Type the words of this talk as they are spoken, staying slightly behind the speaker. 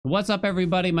What's up,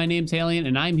 everybody? My name's Haelian,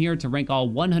 and I'm here to rank all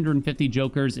 150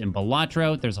 Jokers in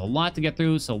Balatro. There's a lot to get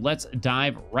through, so let's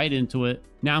dive right into it.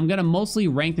 Now, I'm going to mostly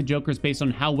rank the Jokers based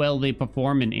on how well they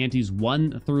perform in antes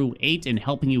 1 through 8 and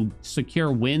helping you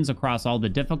secure wins across all the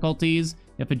difficulties.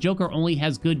 If a Joker only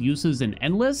has good uses in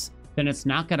Endless, then it's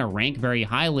not going to rank very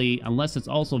highly unless it's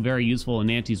also very useful in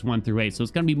antes 1 through 8. So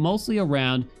it's going to be mostly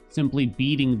around simply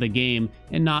beating the game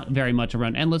and not very much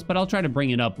around Endless, but I'll try to bring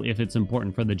it up if it's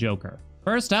important for the Joker.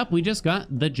 First up, we just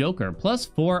got the Joker,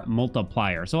 +4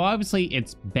 multiplier. So obviously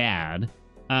it's bad.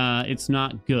 It's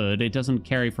not good. It doesn't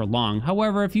carry for long.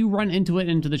 However, if you run into it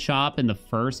into the shop in the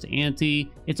first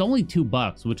ante, it's only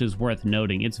 $2, which is worth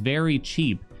noting. It's very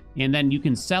cheap. And then you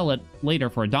can sell it later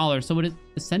for $1, so it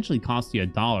essentially costs you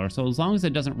 $1. So as long as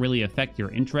it doesn't really affect your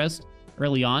interest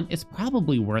early on, it's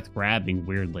probably worth grabbing,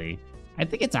 weirdly. I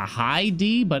think it's a high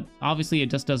D, but obviously it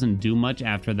just doesn't do much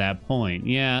after that point.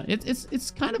 Yeah,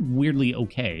 it's kind of weirdly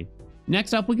okay.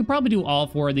 Next up, we could probably do all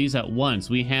 4 of these at once.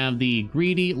 We have the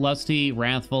Greedy, Lusty,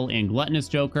 Wrathful, and Gluttonous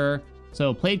Joker.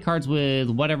 So played cards with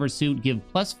whatever suit give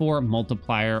 +4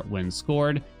 multiplier when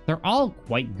scored. They're all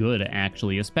quite good,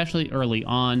 actually, especially early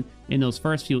on in those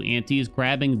first few antes.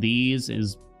 Grabbing these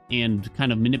and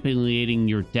kind of manipulating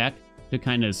your deck to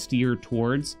kind of steer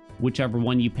towards whichever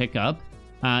one you pick up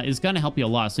is going to help you a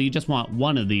lot. So you just want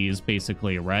one of these,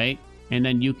 basically, right? And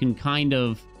then you can kind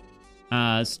of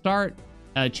start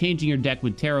changing your deck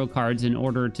with tarot cards in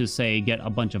order to, say, get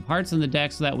a bunch of hearts in the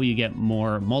deck, so that way you get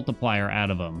more multiplier out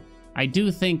of them. I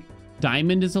do think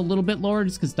Diamond is a little bit lower,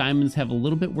 just because Diamonds have a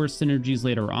little bit worse synergies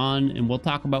later on, and we'll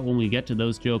talk about when we get to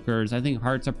those Jokers. I think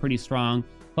Hearts are pretty strong,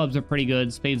 Clubs are pretty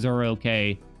good, Spades are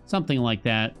okay, something like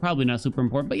that. Probably not super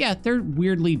important, but yeah, they're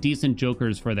weirdly decent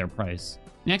Jokers for their price.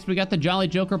 Next, we got the Jolly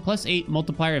Joker, +8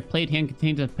 multiplier if played hand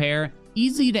contains a pair.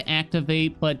 Easy to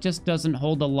activate, but just doesn't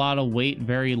hold a lot of weight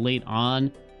very late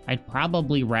on. I'd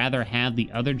probably rather have the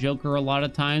other Joker a lot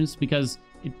of times, because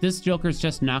this Joker's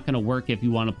just not going to work if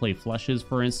you want to play flushes,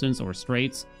 for instance, or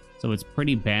straights. So it's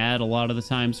pretty bad a lot of the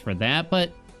times for that,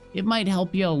 but it might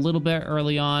help you a little bit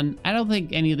early on. I don't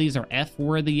think any of these are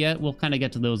F-worthy yet. We'll kind of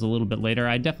get to those a little bit later.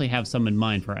 I definitely have some in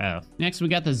mind for F. Next, we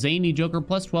got the Zany Joker,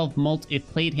 +12 mult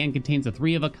if played hand contains a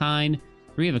 3 of a kind.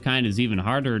 3 of a kind is even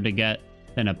harder to get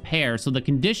than a pair, so the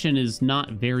condition is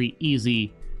not very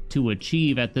easy to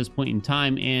achieve at this point in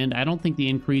time, and I don't think the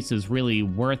increase is really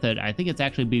worth it. I think it's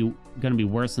actually going to be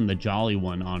worse than the Jolly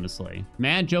one, honestly.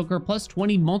 Mad Joker,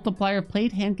 +20 multiplier,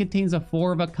 played hand contains a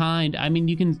 4 of a kind. I mean,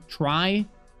 you can try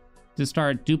to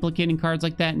start duplicating cards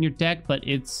like that in your deck, but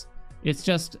it's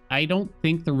just, I don't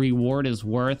think the reward is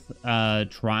worth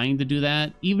trying to do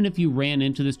that. Even if you ran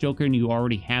into this Joker and you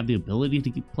already have the ability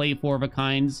to play 4 of a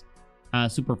kinds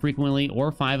super frequently,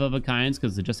 or 5 of a kinds,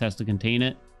 because it just has to contain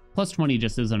it, +20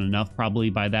 just isn't enough probably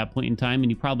by that point in time,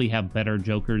 and you probably have better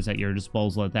Jokers at your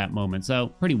disposal at that moment, so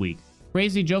pretty weak.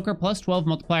 Crazy Joker, +12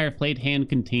 multiplier if played hand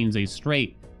contains a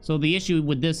straight. So the issue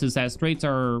with this is that straights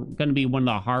are going to be one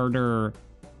of the harder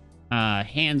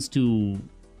hands to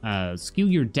skew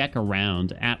your deck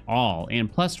around at all, and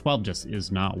 +12 just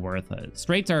is not worth it.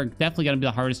 Straights are definitely going to be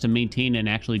the hardest to maintain and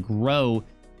actually grow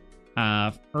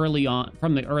early on,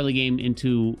 from the early game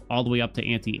into all the way up to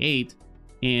ante 8,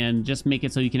 and just make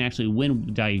it so you can actually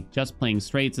win by just playing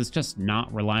straights. It's just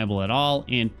not reliable at all,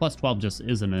 and +12 just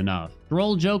isn't enough.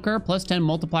 Droll Joker, +10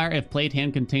 multiplier if played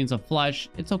hand contains a flush.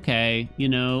 It's okay, you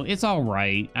know, it's all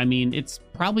right. I mean, it's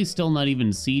probably still not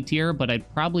even C tier, but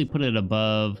I'd probably put it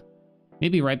above,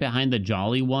 maybe right behind the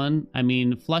Jolly one. I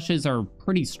mean, flushes are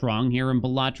pretty strong here in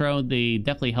Balatro. They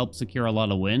definitely help secure a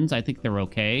lot of wins. I think they're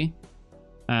okay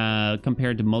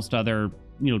compared to most other,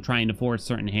 you know, trying to force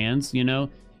certain hands, you know.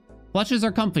 Flushes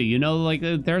are comfy, you know, like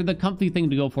they're the comfy thing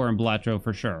to go for in Balatro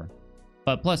for sure.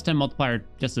 But +10 multiplier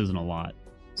just isn't a lot.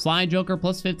 Sly Joker,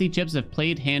 +50 chips if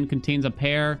played hand contains a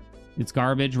pair. It's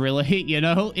garbage, really, you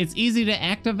know? It's easy to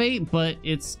activate, but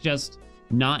it's just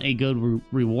not a good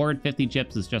reward. 50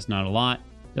 chips is just not a lot.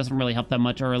 Doesn't really help that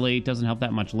much early, doesn't help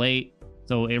that much late.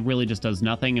 So it really just does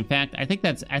nothing. In fact, I think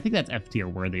that's F tier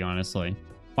worthy, honestly.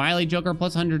 Wily Joker,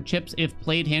 +100 chips if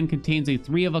played hand contains a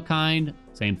 3 of a kind.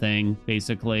 Same thing,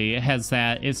 basically. It has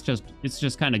that. It's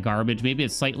just kind of garbage. Maybe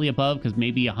it's slightly above, because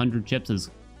maybe 100 chips is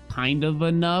kind of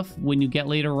enough when you get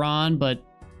later on, but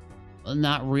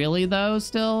not really, though,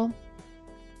 still.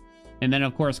 And then,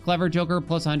 of course, Clever Joker,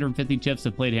 +150 chips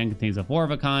if played hand contains a 4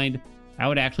 of a kind. I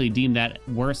would actually deem that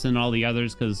worse than all the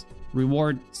others, because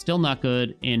reward still not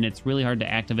good, and it's really hard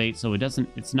to activate, so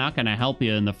it's not going to help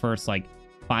you in the first, like,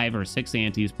 5 or 6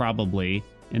 antes probably.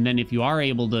 And then if you are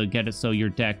able to get it so your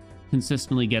deck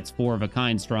consistently gets 4 of a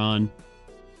kinds drawn,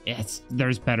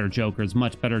 There's better Jokers,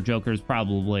 much better Jokers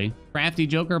probably. Crafty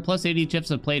Joker, plus 80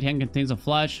 chips of played hand contains a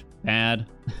flush. Bad.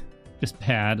 Just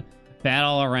bad. Bad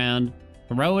all around.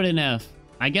 Throw it in F.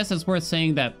 I guess it's worth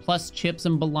saying that plus chips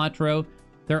in Balatro,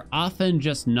 they're often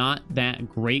just not that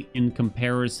great in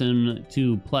comparison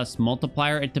to plus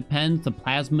multiplier. It depends. The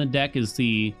plasma deck is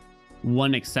the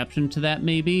one exception to that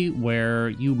maybe, where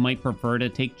you might prefer to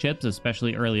take chips,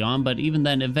 especially early on, but even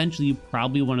then, eventually you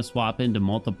probably want to swap into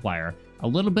multiplier. A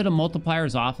little bit of multiplier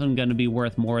is often going to be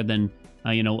worth more than,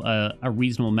 a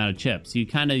reasonable amount of chips. You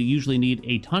kind of usually need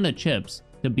a ton of chips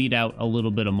to beat out a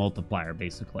little bit of multiplier,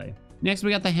 basically. Next,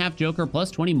 we got the half Joker, plus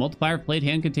 20 multiplier. Played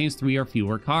hand contains 3 or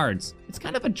fewer cards. It's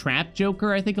kind of a trap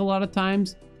Joker, I think, a lot of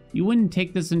times. You wouldn't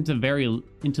take this into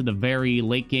the very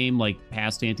late game, like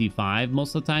past ante 5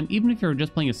 most of the time. Even if you're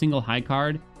just playing a single high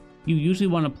card, you usually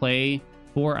want to play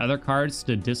 4 other cards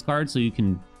to discard so you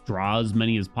can draw as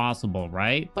many as possible,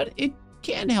 right? But it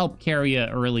can help carry you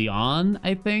early on,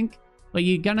 I think. But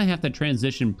you're gonna have to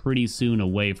transition pretty soon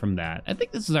away from that. I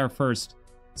think this is our first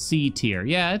C tier.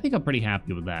 Yeah, I think I'm pretty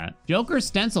happy with that. Joker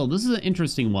Stencil. This is an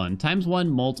interesting one. ×1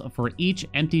 mult for each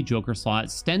empty Joker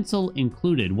slot, stencil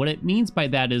included. What it means by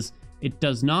that is it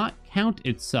does not count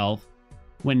itself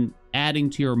when adding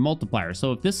to your multiplier.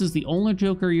 So if this is the only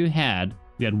Joker you had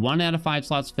 1 out of 5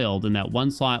 slots filled, and that one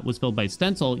slot was filled by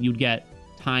stencil, you'd get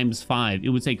 ×5. It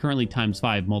would say currently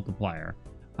 ×5 multiplier.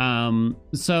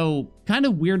 So kind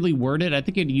of weirdly worded. I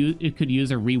think it could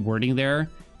use a rewording there.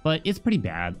 But it's pretty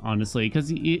bad, honestly,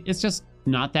 because it's just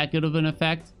not that good of an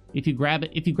effect. If you grab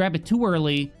it too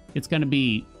early, it's going to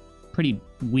be pretty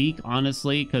weak,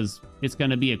 honestly, because it's going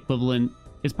to be equivalent.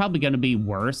 It's probably going to be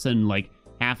worse than like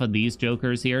half of these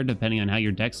Jokers here, depending on how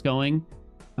your deck's going.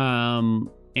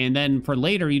 And then for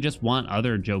later, you just want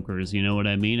other Jokers, you know what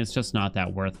I mean? It's just not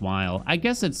that worthwhile. I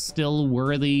guess it's still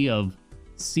worthy of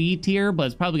C tier, but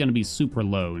it's probably going to be super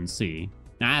low in C.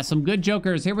 Some good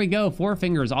Jokers. Here we go. 4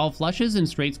 fingers. All flushes and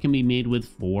straights can be made with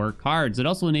 4 cards. It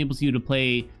also enables you to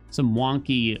play some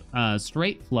wonky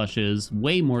straight flushes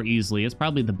way more easily. It's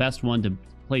probably the best one to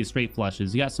play straight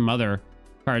flushes. You got some other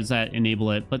cards that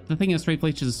enable it, but the thing is straight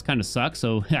flushes kind of suck,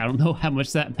 so I don't know how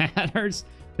much that matters.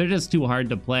 They're just too hard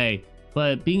to play.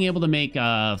 But being able to make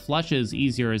flushes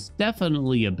easier is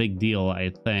definitely a big deal,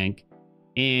 I think.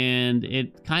 And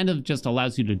it kind of just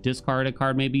allows you to discard a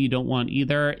card maybe you don't want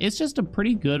either. It's just a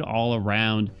pretty good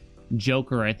all-around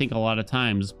Joker, I think, a lot of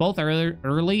times, both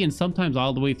early and sometimes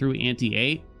all the way through ante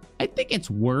 8. I think it's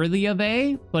worthy of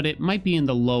A, but it might be in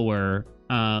the lower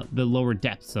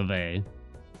depths of A.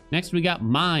 Next, we got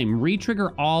Mime.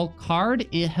 Retrigger all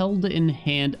card held in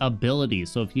hand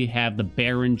abilities. So if you have the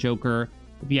Baron Joker,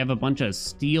 if you have a bunch of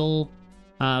steel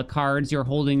cards you're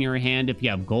holding in your hand, if you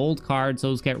have gold cards,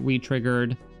 those get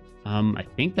re-triggered. I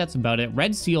think that's about it.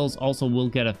 Red seals also will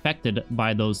get affected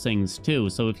by those things too.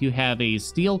 So if you have a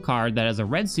steel card that has a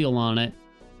red seal on it,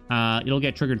 it'll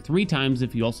get triggered 3 times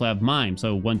if you also have Mime.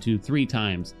 So 1, 2, 3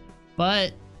 times.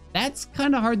 But that's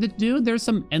kind of hard to do. There's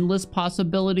some endless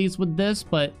possibilities with this,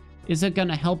 but is it going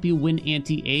to help you win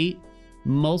ante 8?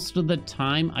 Most of the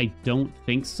time, I don't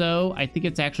think so. I think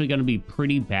it's actually going to be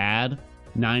pretty bad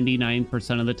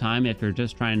 99% of the time if you're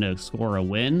just trying to score a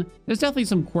win. There's definitely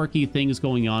some quirky things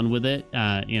going on with it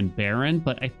in Baron,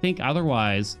 but I think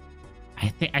otherwise, I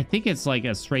think it's like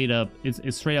a straight up,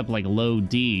 it's straight up like low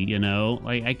D, you know?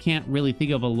 Like, I can't really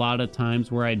think of a lot of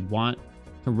times where I'd want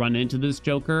to run into this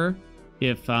Joker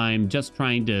if I'm just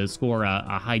trying to score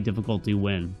a high difficulty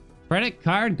win. Credit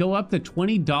card, go up to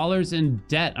 $20 in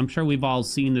debt. I'm sure we've all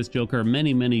seen this Joker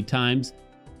many, many times,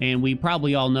 and we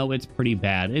probably all know it's pretty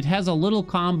bad. It has a little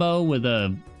combo with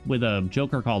a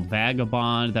Joker called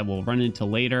Vagabond that we'll run into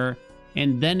later,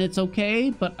 and then it's okay,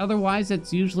 but otherwise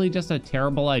it's usually just a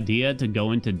terrible idea to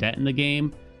go into debt in the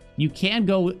game. You can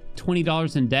go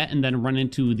 $20 in debt and then run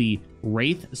into the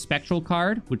Wraith Spectral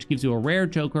card, which gives you a rare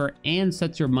Joker and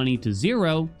sets your money to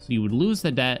 0, so you would lose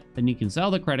the debt, then you can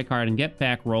sell the credit card and get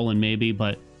back rolling maybe,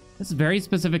 but it's a very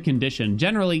specific condition.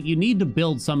 Generally, you need to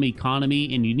build some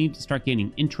economy and you need to start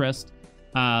gaining interest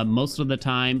most of the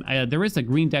time. There is a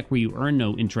green deck where you earn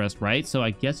no interest, right? So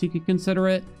I guess you could consider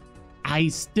it. I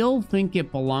still think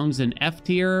it belongs in F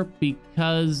tier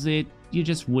because you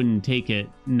just wouldn't take it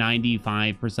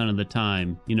 95% of the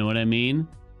time. You know what I mean?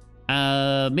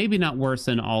 Maybe not worse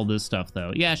than all this stuff,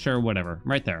 though. Yeah, sure, whatever.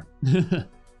 Right there.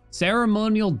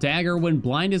 Ceremonial Dagger. When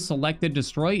blind is selected,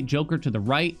 destroy Joker to the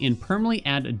right and permanently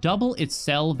add double its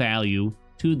sell value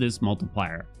to this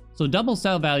multiplier. So double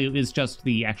sell value is just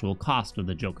the actual cost of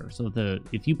the Joker. So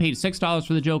if you paid $6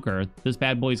 for the Joker, this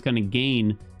bad boy is going to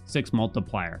gain 6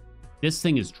 multiplier. This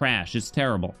thing is trash. It's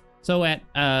terrible. So at,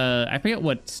 I forget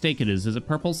what stake it is. Is it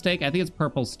purple stake? I think it's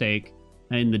purple stake.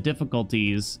 And the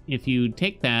difficulties, if you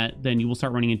take that, then you will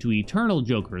start running into eternal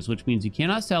jokers, which means you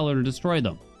cannot sell or destroy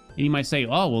them. And you might say,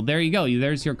 oh, well, there you go.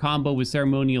 There's your combo with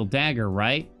Ceremonial Dagger,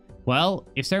 right? Well,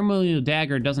 if Ceremonial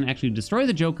Dagger doesn't actually destroy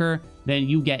the Joker, then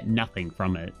you get nothing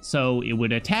from it. So it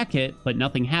would attack it, but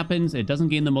nothing happens. It doesn't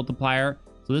gain the multiplier.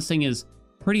 So this thing is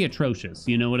pretty atrocious.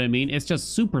 You know what I mean? It's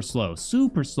just super slow,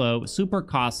 super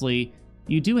costly.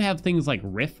 You do have things like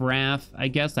Riff Raff, I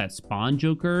guess, that spawn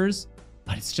Jokers,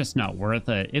 but it's just not worth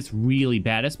it. It's really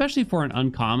bad, especially for an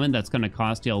uncommon that's going to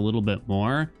cost you a little bit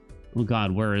more. Oh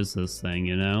God, where is this thing,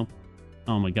 you know?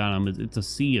 Oh my God, it's a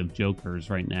sea of Jokers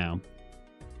right now.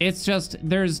 It's just,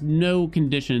 there's no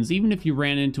conditions. Even if you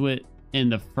ran into it in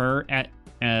the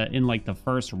like the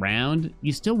first round,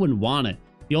 you still wouldn't want it.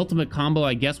 The ultimate combo,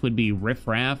 I guess, would be Riff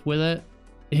Raff with it,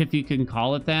 if you can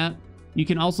call it that. You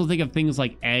can also think of things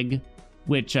like Egg,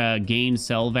 which gain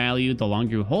sell value the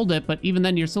longer you hold it, but even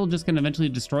then you're still just going to eventually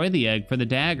destroy the egg for the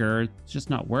dagger. It's just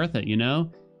not worth it, you know?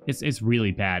 It's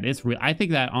really bad. I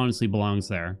think that honestly belongs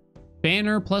there.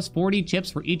 Banner plus 40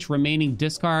 chips for each remaining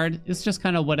discard. It's just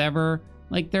kind of whatever.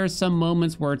 Like, there's some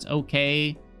moments where it's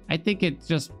okay. I think it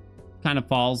just kind of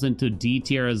falls into D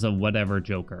tier as a whatever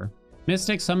Joker.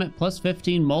 Mystic Summit plus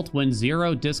 15 mult when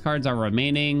 0 discards are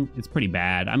remaining. It's pretty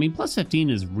bad. I mean, plus 15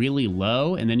 is really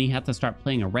low, and then you have to start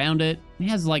playing around it. It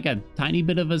has like a tiny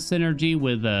bit of a synergy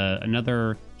with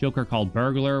another Joker called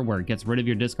Burglar, where it gets rid of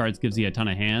your discards, gives you a ton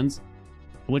of hands.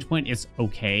 At which point it's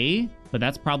okay, but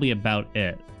that's probably about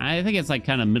it. I think it's like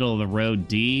kind of middle of the road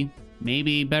D.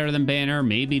 Maybe better than Banner,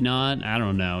 maybe not. I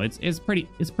don't know. It's pretty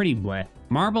bleh.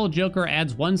 Marble Joker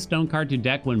adds 1 stone card to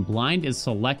deck when blind is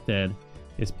selected.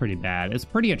 It's pretty bad. It's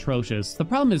pretty atrocious. The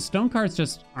problem is stone cards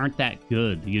just aren't that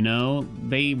good, you know?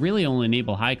 They really only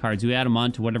enable high cards. You add them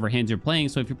on to whatever hands you're playing,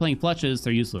 so if you're playing flushes,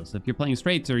 they're useless. If you're playing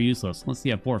straights, they're useless, unless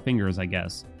you have 4 fingers, I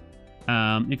guess.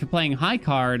 If you're playing high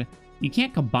card, you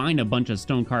can't combine a bunch of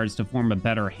stone cards to form a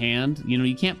better hand. You know,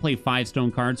 you can't play 5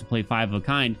 stone cards to play 5 of a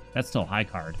kind. That's still high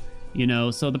card, you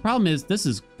know? So the problem is this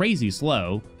is crazy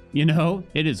slow. You know,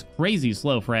 it is crazy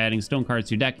slow for adding stone cards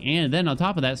to your deck, and then on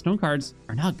top of that, stone cards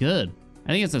are not good. I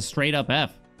think it's a straight up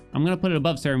F. I'm going to put it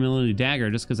above Ceremonial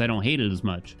Dagger just because I don't hate it as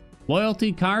much.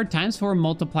 Loyalty card ×4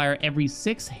 multiplier every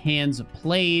 6 hands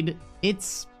played.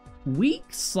 It's weak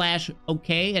 /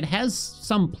 okay. It has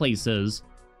some places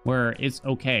where it's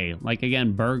okay. Like,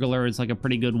 again, Burglar is like a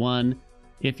pretty good one.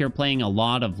 If you're playing a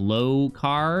lot of low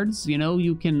cards, you know,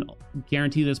 you can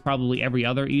guarantee this probably every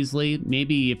other easily.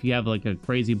 Maybe if you have like a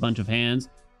crazy bunch of hands,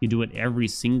 you do it every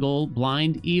single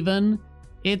blind even.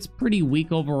 It's pretty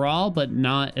weak overall, but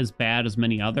not as bad as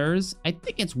many others. I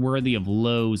think it's worthy of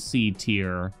low C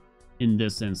tier in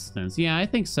this instance. Yeah, I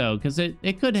think so, because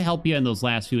it could help you in those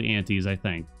last few antes, I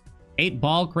think. 8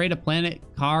 ball, create a planet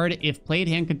card if played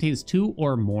hand contains 2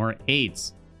 or more 8s.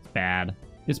 It's bad.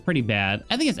 It's pretty bad.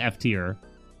 I think it's F tier.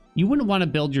 You wouldn't want to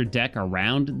build your deck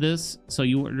around this, so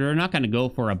you're not going to go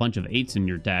for a bunch of 8s in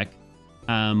your deck.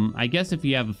 I guess if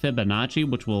you have a Fibonacci,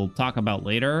 which we'll talk about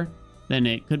later, then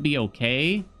it could be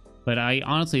okay, but I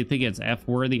honestly think it's F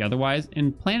worthy otherwise.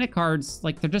 And planet cards,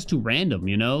 like, they're just too random,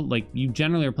 you know? Like, you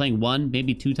generally are playing 1,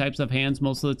 maybe 2 types of hands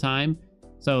most of the time.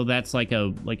 So that's like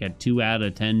a 2 out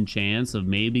of 10 chance of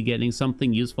maybe getting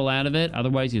something useful out of it.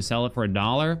 Otherwise, you sell it for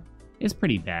 $1. It's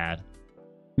pretty bad.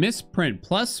 Misprint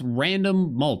plus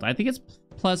random mult. I think it's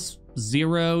plus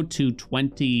 0 to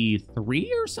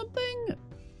 23 or something?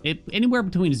 Anywhere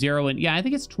between 0 and, yeah, I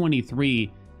think it's 23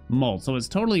 mult, so it's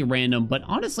totally random, but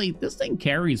honestly, this thing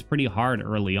carries pretty hard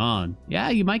early on. Yeah,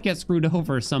 you might get screwed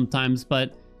over sometimes,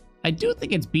 but I do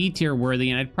think it's B tier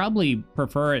worthy, and I'd probably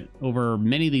prefer it over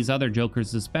many of these other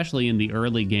Jokers, especially in the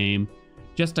early game,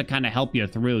 just to kind of help you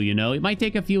through, you know? It might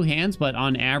take a few hands, but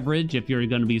on average, if you're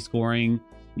going to be scoring,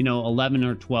 you know, 11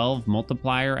 or 12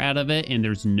 multiplier out of it, and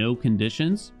there's no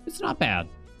conditions, it's not bad.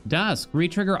 Dusk,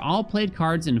 retrigger all played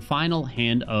cards in final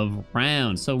hand of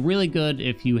round. So really good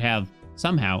if you have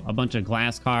somehow a bunch of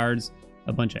glass cards,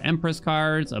 a bunch of Empress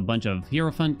cards, a bunch of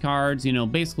Hierophant cards, you know,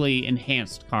 basically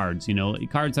enhanced cards, you know,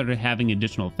 cards that are having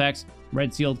additional effects,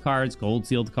 red sealed cards, gold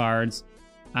sealed cards.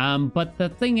 But the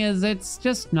thing is, it's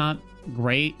just not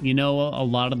great, you know, a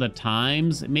lot of the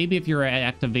times. Maybe if you're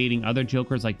activating other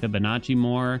Jokers like Fibonacci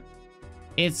more,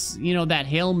 it's, you know, that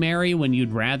Hail Mary when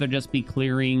you'd rather just be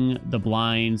clearing the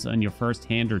blinds on your first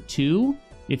hand or 2.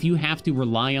 If you have to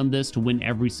rely on this to win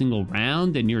every single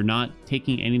round and you're not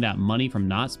taking any of that money from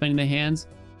not spending the hands,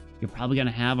 you're probably going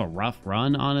to have a rough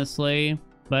run, honestly.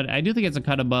 But I do think it's a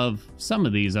cut above some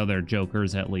of these other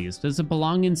Jokers, at least. Does it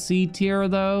belong in C tier,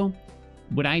 though?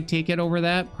 Would I take it over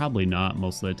that? Probably not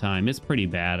most of the time. It's pretty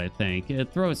bad, I think.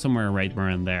 Throw it somewhere right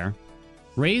around there.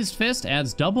 Raised Fist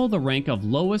adds double the rank of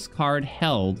lowest card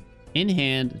held in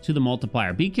hand to the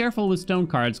multiplier. Be careful with stone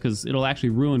cards because it'll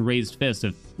actually ruin Raised Fist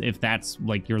if that's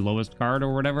like your lowest card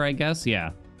or whatever, I guess.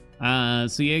 Yeah.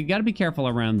 So you got to be careful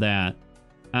around that.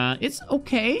 It's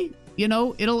okay. You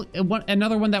know,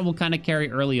 another one that will kind of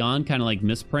carry early on, kind of like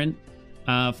Misprint.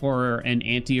 For an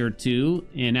ante or two,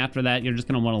 and after that you're just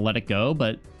going to want to let it go.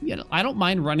 But you know, I don't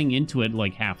mind running into it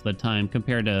like half the time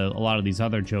compared to a lot of these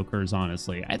other jokers.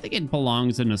 Honestly, I think it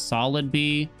belongs in a solid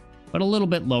B, but a little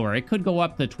bit lower. It could go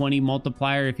up to 20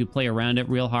 multiplier if you play around it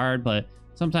real hard, but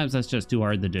sometimes that's just too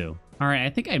hard to do. All right, I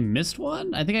think I missed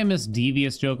one. I think I missed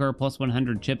Devious Joker plus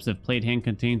 100 chips if played hand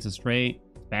contains a straight.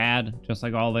 Bad, just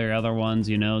like all the other ones.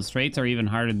 You know, straights are even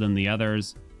harder than the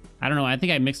others. I don't know. I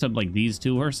think I mixed up like these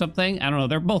two or something. I don't know.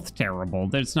 They're both terrible.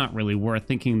 It's not really worth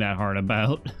thinking that hard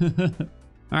about. All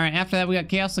right. After that, we got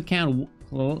Chaos the Clown.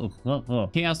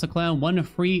 Chaos the Clown, 1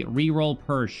 free reroll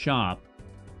per shop.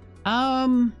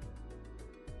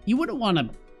 You wouldn't want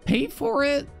to pay for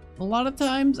it a lot of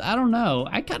times. I don't know.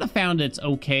 I kind of found it's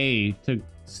okay to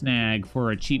snag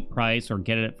for a cheap price or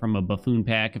get it from a buffoon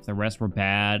pack if the rest were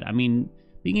bad. I mean,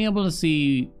 being able to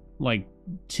see like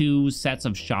 2 sets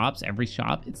of shops every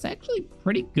shop, it's actually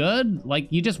pretty good. Like,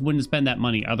 you just wouldn't spend that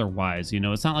money otherwise. You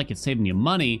know, it's not like it's saving you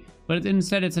money, but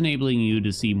instead it's enabling you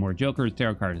to see more jokers,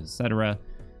 tarot cards, etc.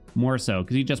 More so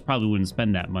because you just probably wouldn't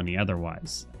spend that money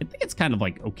otherwise. I think it's kind of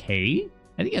like okay.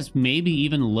 I think it's maybe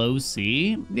even low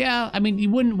C. Yeah, I mean,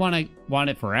 you wouldn't want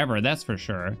it forever, that's for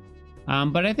sure.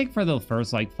 But I think for the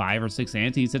first like 5 or 6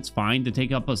 antes, it's fine to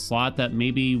take up a slot that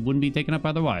maybe wouldn't be taken up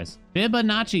otherwise.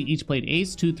 Fibonacci, each played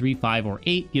ace, 2, 3, 5, or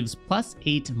 8, gives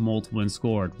 +8 molt when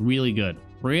scored. Really good.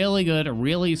 Really good.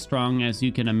 Really strong, as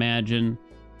you can imagine.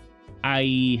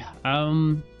 Is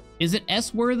it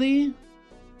S-worthy?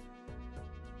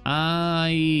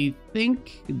 I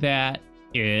think that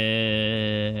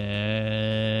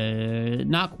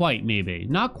not quite, maybe.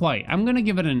 Not quite. I'm gonna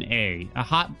give it an A.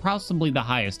 Possibly the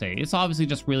highest A. It's obviously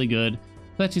just really good,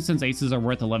 especially since aces are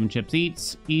worth 11 chips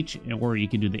each, or you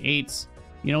can do the 8s.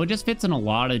 You know, it just fits in a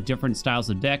lot of different styles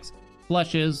of decks.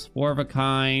 Flushes, 4 of a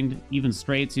kind, even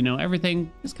straights, you know, everything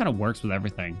just kind of works with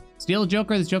everything. Steel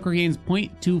Joker. This Joker gains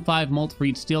 0.25 molt for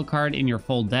each steel card in your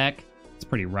full deck. It's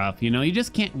pretty rough, you know. You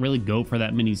just can't really go for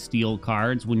that many steel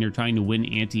cards when you're trying to win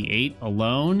ante 8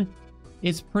 alone.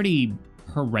 It's pretty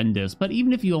horrendous. But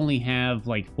even if you only have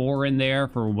like 4 in there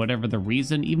for whatever the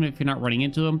reason, even if you're not running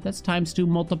into them, that's ×2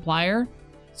 multiplier.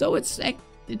 So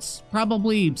it's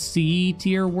probably C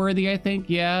tier worthy, I think.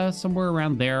 Yeah, somewhere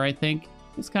around there, I think.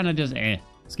 It's kind of just eh.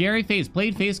 Scary Face.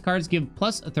 Played face cards give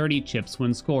 +30 chips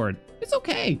when scored. It's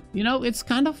okay. You know, it's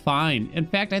kind of fine. In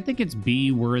fact, I think it's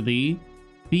B worthy.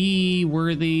 B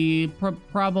worthy,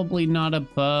 probably not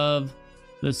above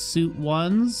the suit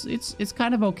ones. It's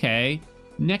kind of okay.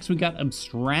 Next, we got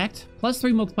Abstract.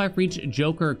 +3 multiplier for each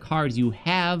Joker card you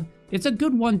have. It's a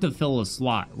good one to fill a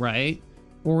slot, right?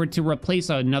 Or to replace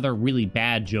another really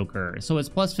bad Joker. So it's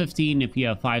 +15 if you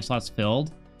have 5 slots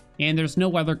filled. And there's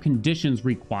no other conditions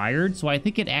required. So I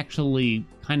think it actually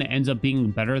kind of ends up being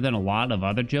better than a lot of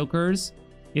other Jokers.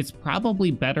 It's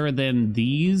probably better than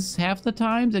these half the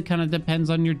times. It kind of depends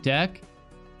on your deck.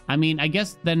 I mean, I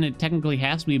guess then it technically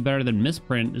has to be better than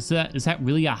Misprint. Is that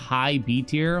really a high B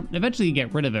tier? Eventually you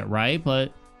get rid of it, right?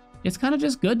 But it's kind of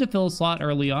just good to fill a slot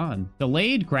early on.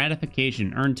 Delayed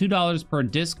Gratification. Earn $2 per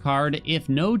discard if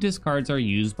no discards are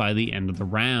used by the end of the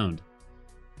round.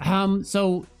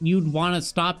 So you'd want to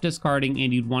stop discarding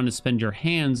and you'd want to spend your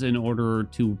hands in order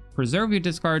to preserve your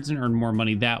discards and earn more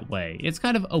money that way. It's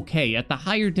kind of okay. At the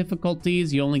higher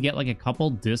difficulties, you only get like a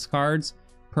couple discards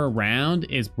per round.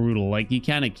 It's brutal. Like, you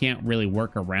kind of can't really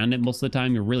work around it most of the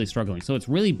time. You're really struggling. So it's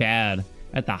really bad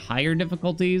at the higher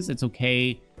difficulties. It's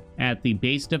okay at the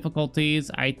base difficulties.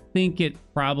 I think it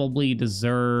probably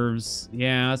deserves,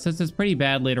 yeah, since it's pretty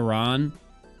bad later on,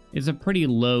 it's a pretty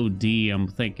low D, I'm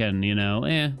thinking, you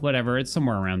know, whatever. It's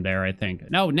somewhere around there, I think.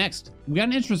 No, next, we got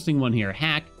an interesting one here.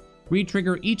 Hack.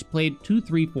 Retrigger each played 2,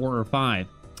 3, 4, or 5.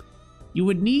 You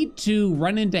would need to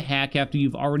run into Hack after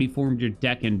you've already formed your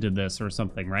deck into this or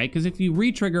something, right? Because if you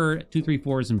retrigger 2, 3,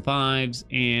 4s, and 5s,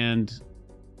 and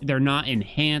they're not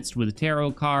enhanced with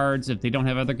tarot cards, if they don't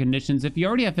have other conditions, if you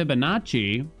already have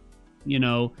Fibonacci, you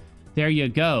know, there you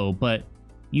go. But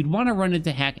you'd want to run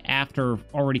into Hack after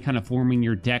already kind of forming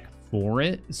your deck for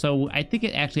it. So I think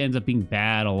it actually ends up being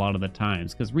bad a lot of the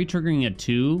times, because retriggering a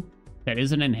 2 that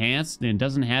isn't enhanced and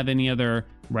doesn't have any other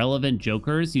relevant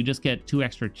Jokers, you just get 2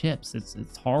 extra chips.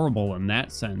 It's horrible in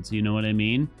that sense, you know what I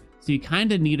mean? So you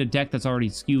kind of need a deck that's already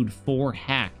skewed for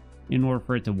Hack. in order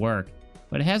for it to work.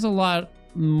 But it has a lot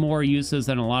more uses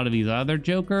than a lot of these other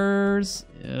jokers.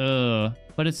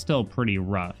 But it's still pretty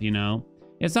rough, you know?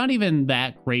 It's not even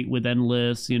that great with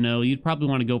endless, you know? You'd probably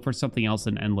want to go for something else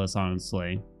than endless,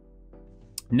 honestly.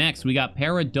 Next, we got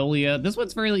Pareidolia. This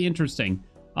one's really interesting.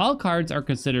 All cards are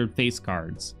considered face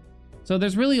cards. So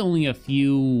there's really only a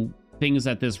few things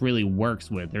that this really works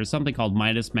with. There's something called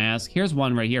Midas Mask. Here's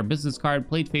one right here. Business card.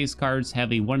 Played face cards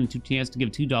have a 1 in 2 chance to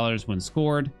give $2 when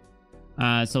scored.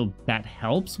 So that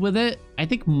helps with it. I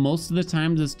think most of the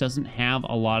time this doesn't have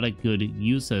a lot of good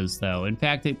uses, though. In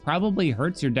fact, it probably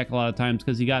hurts your deck a lot of times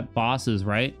because you got bosses,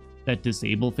 right, that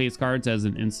disable face cards as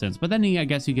an instance. But then I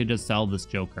guess you could just sell this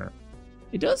joker.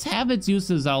 It does have its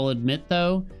uses, I'll admit,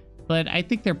 though, but I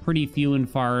think they're pretty few and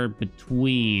far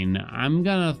between. I'm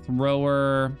gonna throw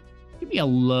her, give me a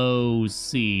low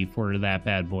C for that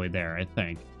bad boy there, I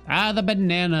think. The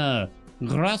banana.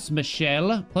 Gros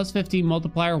Michel, plus 15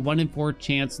 multiplier, 1 in 4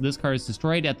 chance this card is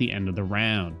destroyed at the end of the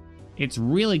round. It's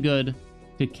really good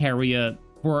to carry it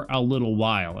for a little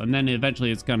while, and then eventually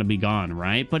it's gonna be gone,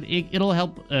 right? But it'll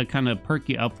help kind of perk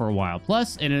you up for a while.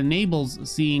 Plus, it enables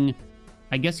seeing,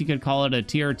 I guess you could call it a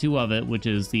tier 2 of it, which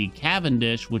is the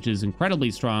Cavendish, which is incredibly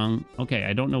strong. Okay,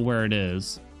 I don't know where it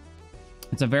is.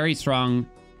 It's a very strong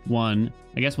one.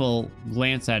 I guess we'll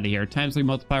glance at it here. Times 3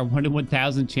 multiplier, 1 in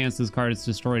 1,000 chance this card is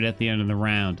destroyed at the end of the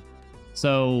round.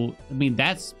 So, I mean,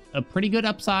 that's a pretty good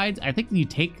upside. I think you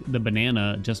take the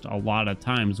banana just a lot of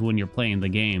times when you're playing the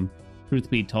game, truth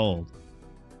be told.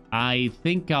 I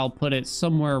think I'll put it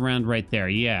somewhere around right there,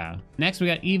 yeah. Next, we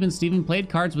got Even Steven. Played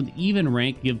cards with even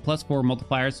rank give plus 4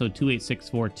 multiplier, so 2, 8, 6,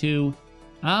 4, 2.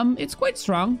 It's quite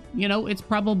strong. You know, it's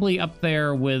probably up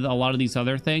there with a lot of these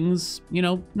other things. You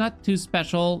know, not too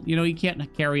special. You know, you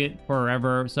can't carry it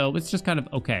forever, so it's just kind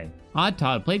of okay. Odd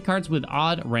Todd. Played cards with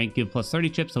odd rank give plus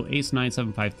 30 chips, so Ace, 9,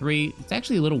 7, 5, 3. It's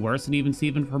actually a little worse than Even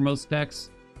Steven for most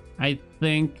decks. I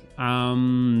think,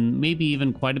 maybe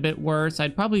even quite a bit worse.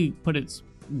 I'd probably put it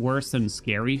worse than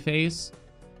Scary Face.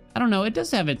 I don't know. It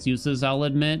does have its uses, I'll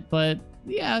admit, but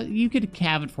yeah, you could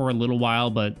have it for a little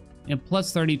while, but and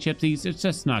plus 30 chipsies, it's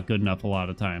just not good enough a lot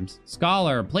of times.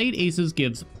 Scholar. Played aces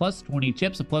gives plus 20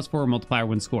 chips, a plus 4 multiplier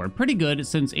when scored. Pretty good,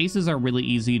 since aces are really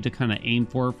easy to kind of aim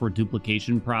for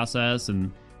duplication process,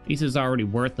 and aces are already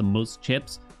worth the most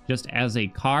chips just as a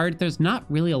card. There's not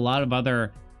really a lot of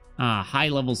other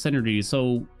high-level synergies,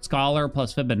 so Scholar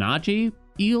plus Fibonacci,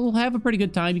 you'll have a pretty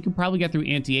good time. You can probably get through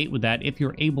ante-8 with that if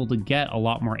you're able to get a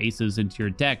lot more aces into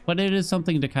your deck, but it is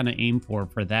something to kind of aim for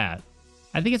that.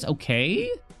 I think it's okay.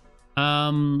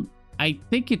 I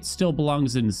think it still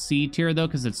belongs in C tier, though,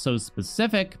 because it's so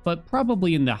specific, but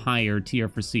probably in the higher tier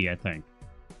for C, I think.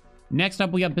 Next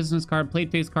up, we got Business Card.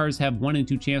 Played face cards have 1 in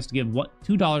 2 chance to give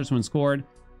 $2 when scored.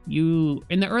 In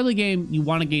the early game, you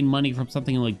want to gain money from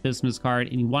something like Business Card,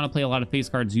 and you want to play a lot of face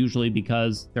cards usually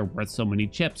because they're worth so many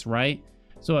chips, right?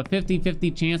 So a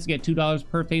 50-50 chance to get $2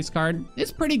 per face card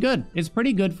is pretty good. It's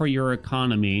pretty good for your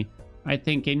economy, I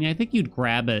think, and I think you'd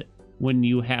grab it when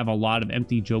you have a lot of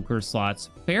empty Joker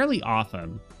slots fairly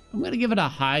often. I'm going to give it a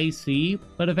high C,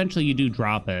 but eventually you do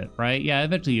drop it, right? Yeah,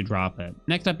 eventually you drop it.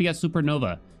 Next up, you got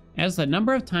Supernova. As the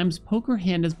number of times poker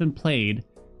hand has been played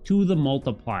to the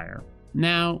multiplier.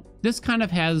 Now, this kind of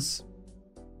has...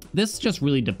 This just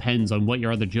really depends on what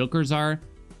your other Jokers are,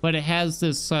 but it has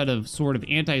this sort of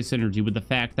anti-synergy with the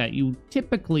fact that you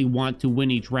typically want to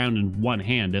win each round in one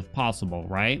hand if possible,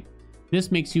 right? This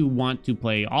makes you want to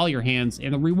play all your hands,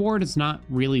 and the reward is not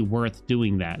really worth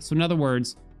doing that. So in other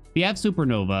words, if you have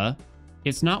Supernova,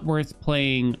 it's not worth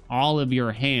playing all of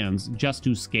your hands just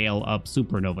to scale up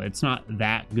Supernova. It's not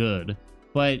that good.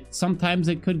 But sometimes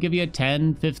it could give you a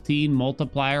 10, 15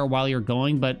 multiplier while you're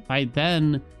going, but by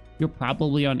then, you're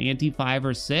probably on ante 5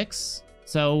 or 6.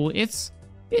 So it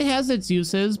has its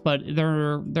uses, but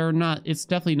they're not, it's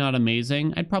definitely not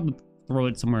amazing. I'd probably throw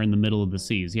it somewhere in the middle of the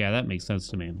C's. Yeah, that makes sense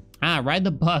to me. Ride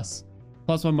the Bus.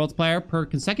 Plus 1 multiplier per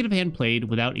consecutive hand played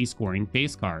without a scoring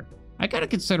face card. I kind of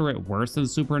consider it worse than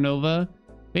Supernova.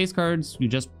 Face cards you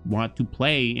just want to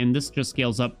play, and this just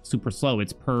scales up super slow.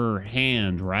 It's per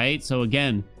hand, right? So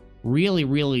again, really,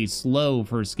 really slow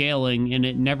for scaling, and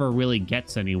it never really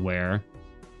gets anywhere.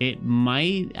 It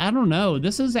might, I don't know.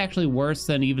 This is actually worse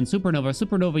than even Supernova.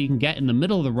 Supernova you can get in the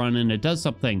middle of the run, and it does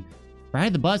something.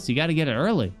 Ride the Bus, you got to get it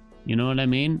early. You know what I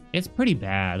mean? It's pretty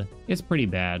bad. It's pretty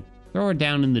bad. Throw it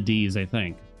down in the D's, I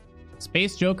think.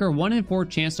 Space Joker, 1 in 4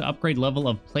 chance to upgrade level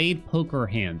of played poker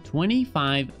hand.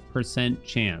 25%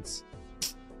 chance.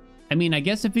 I mean, I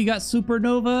guess if you got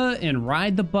Supernova and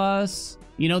Ride the Bus,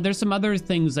 you know, there's some other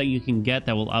things that you can get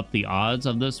that will up the odds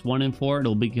of this 1 in 4.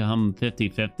 It'll become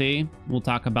 50-50. We'll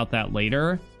talk about that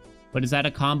later. But is that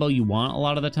a combo you want a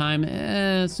lot of the time?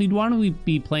 So you'd want to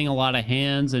be playing a lot of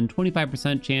hands, and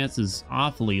 25% chance is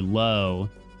awfully low.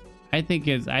 I think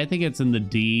it's in the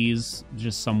D's,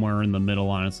 just somewhere in the middle,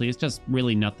 honestly. It's just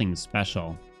really nothing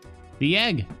special. The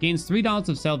egg gains $3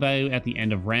 of sale value at the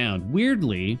end of round.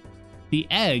 Weirdly, the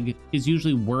egg is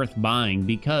usually worth buying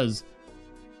because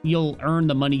you'll earn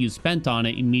the money you spent on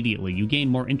it immediately. You gain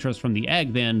more interest from the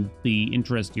egg than the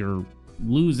interest you're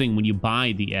losing when you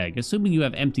buy the egg, assuming you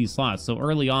have empty slots. So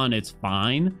early on, it's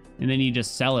fine, and then you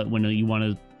just sell it when you want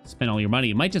to spend all your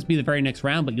money. It might just be the very next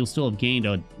round, but you'll still have gained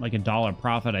like $1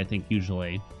 profit, I think,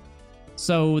 usually.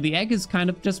 So the egg is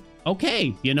kind of just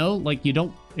okay, you know, like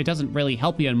it doesn't really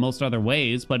help you in most other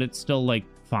ways, but it's still like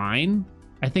fine.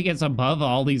 I think it's above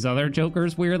all these other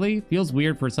jokers, weirdly. Feels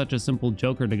weird for such a simple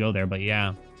joker to go there, but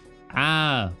yeah.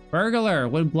 Burglar.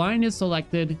 When blind is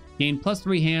selected, gain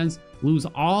 +3 hands, lose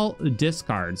all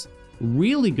discards.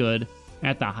 Really good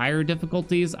at the higher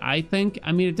difficulties, I think.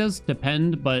 I mean, it does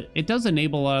depend, but it does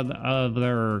enable a lot of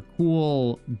their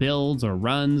cool builds or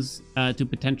runs to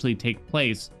potentially take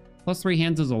place. +3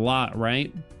 hands is a lot,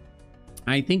 right?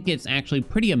 I think it's actually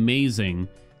pretty amazing,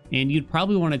 and you'd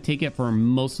probably want to take it for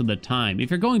most of the time.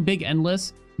 If you're going big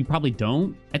endless, you probably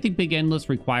don't. I think big endless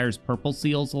requires purple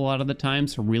seals a lot of the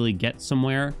times to really get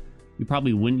somewhere. You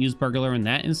probably wouldn't use burglar in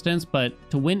that instance, but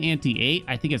to win ante-8,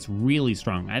 I think it's really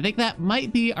strong. I think that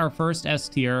might be our first S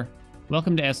tier.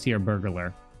 Welcome to S tier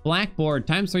burglar. Blackboard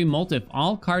 ×3 mult if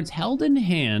all cards held in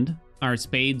hand are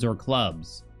spades or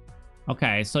clubs.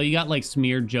 Okay, so you got like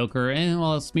smeared joker, and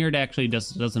well, smeared actually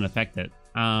just doesn't affect it.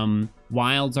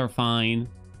 Wilds are fine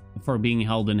for being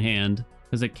held in hand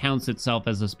because it counts itself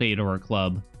as a spade or a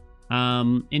club.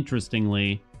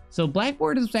 Interestingly, so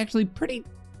blackboard is actually pretty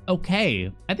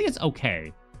okay. I think it's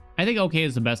okay. I think okay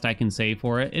is the best I can say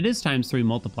for it. It is ×3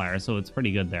 multiplier, so it's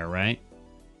pretty good there, right?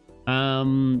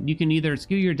 You can either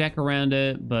skew your deck around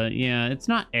it, but yeah, it's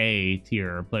not A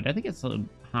tier, but I think it's a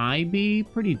high B,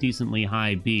 pretty decently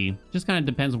high B. Just kind of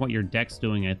depends on what your deck's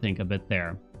doing, I think, a bit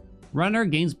there. Runner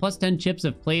gains +10 chips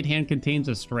if played hand contains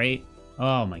a straight.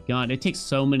 Oh my god, it takes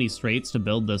so many straights to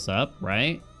build this up,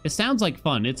 right? It sounds like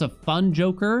fun. It's a fun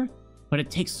joker, but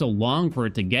it takes so long for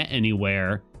it to get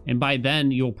anywhere, and by then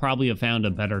you'll probably have found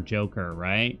a better joker,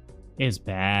 right? It's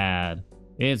bad.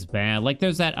 It's bad. Like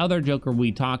there's that other joker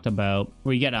we talked about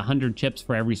where you get 100 chips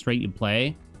for every straight you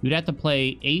play. You'd have to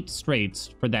play 8 straights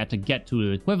for that to get to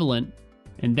an equivalent,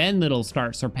 and then it'll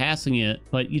start surpassing it,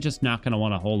 but you're just not going to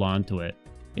want to hold on to it.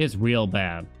 It's real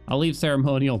bad. I'll leave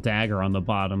Ceremonial Dagger on the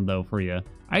bottom, though, for you.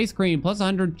 Ice Cream,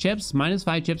 +100 chips,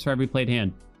 -5 chips for every played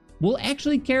hand. Will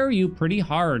actually carry you pretty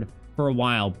hard for a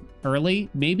while. Early,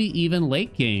 maybe even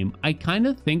late game. I kind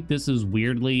of think this is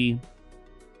weirdly...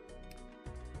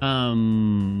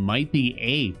 might be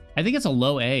A. I think it's a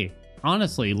low A.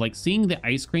 Honestly, like seeing the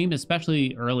ice cream,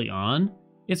 especially early on,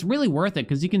 it's really worth it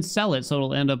because you can sell it, so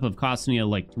it'll end up of costing you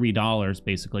like $3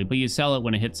 basically, but you sell it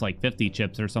when it hits like 50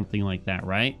 chips or something like that,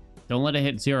 right? Don't let it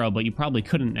hit 0, but you probably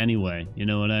couldn't anyway. You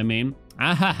know what I mean?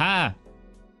 Ahaha!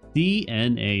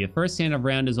 DNA. If first hand of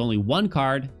round is only 1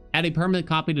 card, add a permanent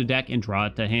copy to deck and draw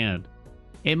it to hand.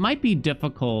 It might be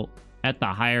difficult at the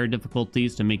higher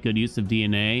difficulties to make good use of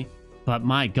DNA, but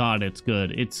my god, it's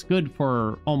good. It's good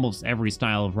for almost every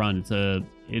style of run.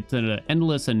 It's an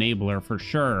endless enabler for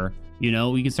sure. You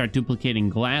know, you can start duplicating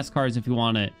glass cards if you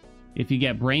want it. If you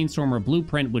get Brainstorm or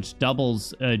Blueprint, which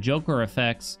doubles Joker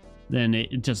effects, then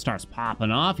it just starts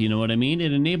popping off, you know what I mean?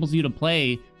 It enables you to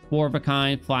play 4 of a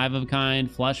kind, 5 of a kind,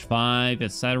 flush 5,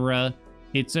 etc.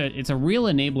 It's a real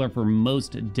enabler for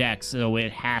most decks, so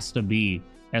it has to be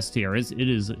S tier. It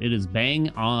is bang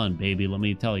on, baby, let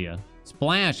me tell you.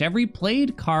 Splash, every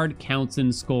played card counts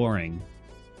in scoring.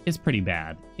 It's pretty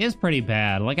bad. It's pretty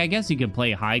bad. Like, I guess you could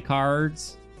play high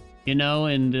cards, you know,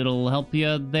 and it'll help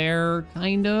you there,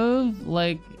 kind of.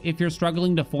 Like, if you're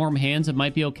struggling to form hands, it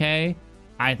might be okay.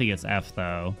 I think it's F,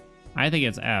 though. I think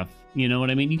it's F. You know what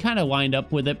I mean? You kind of wind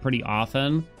up with it pretty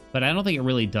often, but I don't think it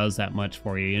really does that much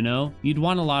for you, you know? You'd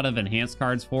want a lot of enhanced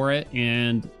cards for it,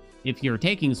 and if you're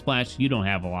taking Splash, you don't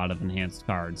have a lot of enhanced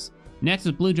cards. Next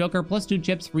is Blue Joker, +2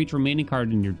 chips for each remaining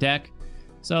card in your deck.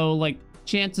 So, like,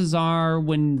 chances are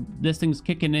when this thing's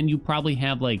kicking in, you probably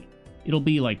have, like, it'll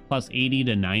be, like, +80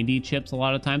 to 90 chips a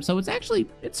lot of times. So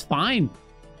it's fine.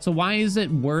 So why is it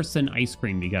worse than Ice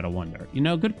Cream, you gotta wonder? You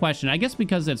know, good question. I guess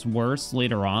because it's worse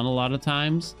later on a lot of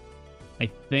times, I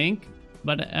think.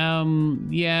 But,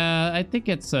 yeah, I think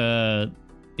it's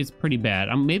pretty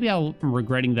bad. Maybe I'm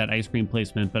regretting that ice cream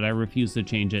placement, but I refuse to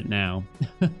change it now.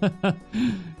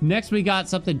 Next, we got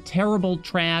something terrible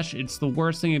trash. It's the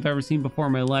worst thing I've ever seen before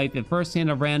in my life. If first hand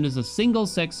of round is a single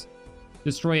 6,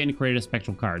 destroy and create a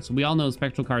spectral card. So we all know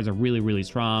spectral cards are really, really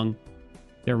strong.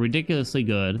 They're ridiculously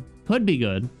good. Could be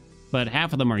good, but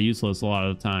half of them are useless a lot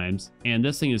of the times. And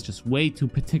this thing is just way too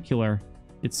particular.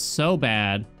 It's so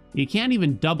bad. You can't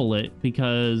even double it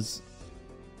because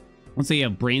let's say you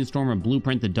have Brainstorm or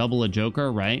Blueprint to double a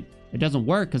Joker, right? It doesn't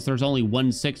work because there's only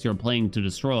 1/6 you're playing to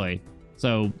destroy.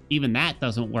 So even that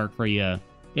doesn't work for you.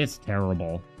 It's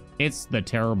terrible. It's the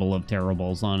terrible of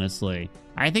terribles, honestly.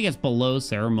 I think it's below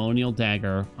Ceremonial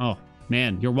Dagger. Oh,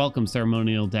 man, you're welcome,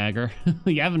 Ceremonial Dagger.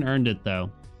 You haven't earned it, though.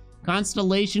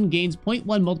 Constellation gains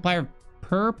 0.1 multiplier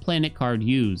per planet card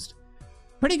used.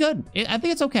 Pretty good. I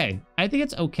think it's okay. I think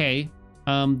it's okay.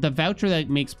 The voucher that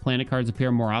makes planet cards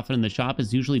appear more often in the shop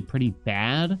is usually pretty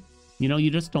bad. You know,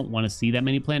 you just don't want to see that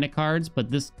many planet cards,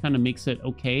 but this kind of makes it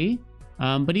okay.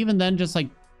 But even then, just like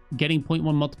getting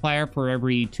 0.1 multiplier for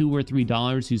every $2 or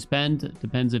 $3 you spend,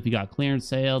 depends if you got clearance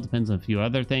sale, depends on a few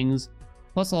other things.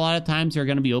 Plus, a lot of times you're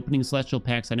going to be opening Celestial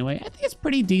packs anyway. I think it's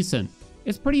pretty decent.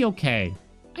 It's pretty okay.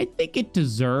 I think it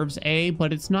deserves A,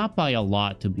 but it's not by a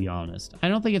lot, to be honest. I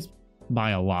don't think it's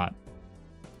by a lot.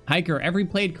 Hiker, every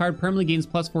played card permanently gains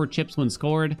 +4 chips when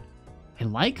scored. I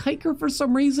like Hiker for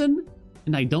some reason,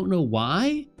 and I don't know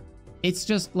why. It's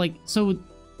just like, so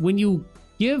when you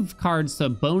give cards the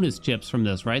bonus chips from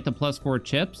this, right? The +4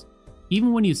 chips,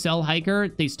 even when you sell Hiker,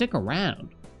 they stick around.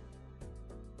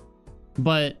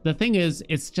 But the thing is,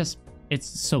 it's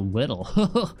so little.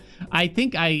 I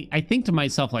think to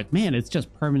myself, like, man, it's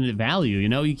just permanent value, you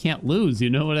know? You can't lose, you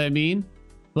know what I mean?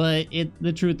 But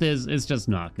the truth is, it's just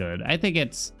not good. I think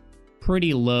it's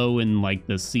pretty low in like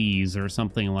the C's or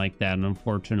something like that,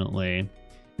 unfortunately.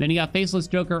 Then you got Faceless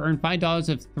Joker, earn $5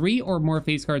 if 3 or more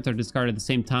face cards are discarded at the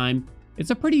same time. It's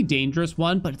a pretty dangerous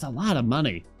one, but it's a lot of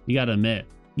money, you gotta admit.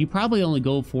 You probably only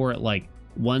go for it like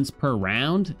once per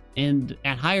round, and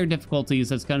at higher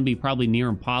difficulties, it's gonna be probably near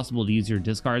impossible to use your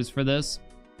discards for this.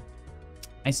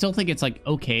 I still think it's like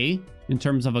okay in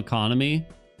terms of economy,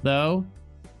 though.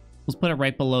 Let's put it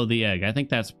right below the egg. I think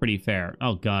that's pretty fair.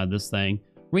 Oh god, this thing.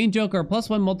 Rain Joker,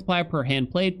 +1 multiplier per hand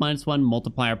played, -1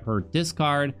 multiplier per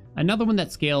discard. Another one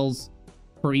that scales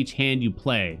for each hand you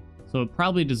play. So it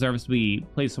probably deserves to be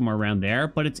placed somewhere around there,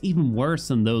 but it's even worse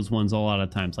than those ones a lot of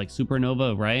times, like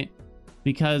Supernova, right?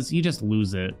 Because you just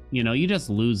lose it. You know, you just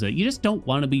lose it. You just don't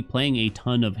want to be playing a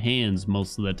ton of hands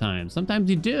most of the time. Sometimes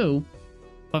you do,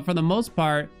 but for the most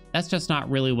part, that's just not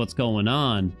really what's going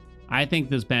on. I think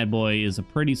this bad boy is a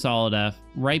pretty solid F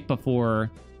right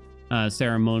before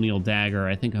Ceremonial Dagger.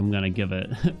 I think I'm going to give it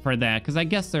for that, because I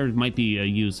guess there might be a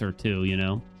use or two, you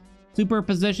know?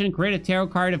 Superposition, create a tarot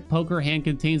card if poker hand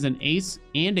contains an ace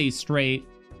and a straight.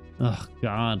 Oh,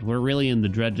 God, we're really in the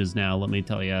dredges now, let me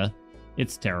tell you.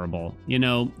 It's terrible. You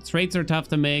know, straights are tough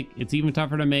to make. It's even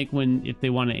tougher to make if they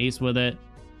want an ace with it.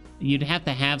 You'd have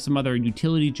to have some other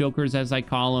utility jokers, as I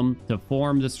call them, to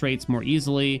form the straights more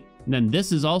easily. And then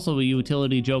this is also a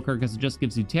utility joker because it just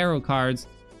gives you tarot cards.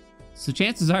 So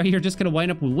chances are you're just going to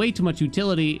wind up with way too much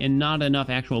utility and not enough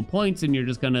actual points, and you're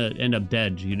just going to end up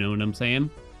dead, you know what I'm saying?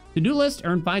 To-do list,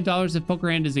 earn $5 if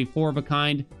poker hand is a 4 of a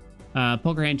kind.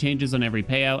 Poker hand changes on every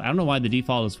payout. I don't know why the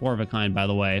default is 4 of a kind, by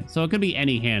the way. So it could be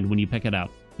any hand when you pick it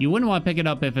up. You wouldn't want to pick it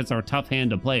up if it's our tough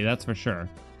hand to play, that's for sure.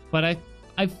 But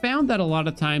I found that a lot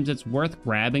of times it's worth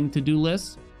grabbing to-do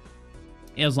lists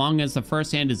as long as the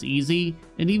first hand is easy.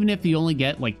 And even if you only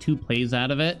get like 2 plays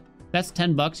out of it, that's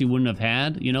 $10 you wouldn't have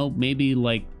had. You know, maybe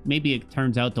it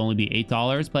turns out to only be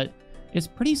 $8, but it's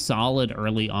pretty solid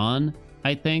early on.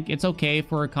 I think it's okay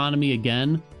for economy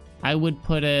again. I would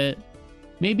put it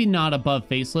maybe not above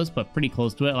Faceless, but pretty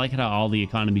close to it. I like how all the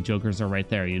economy jokers are right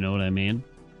there, you know what I mean?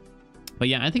 But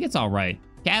yeah, I think it's all right.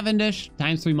 Cavendish,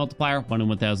 ×3 multiplier, 1 in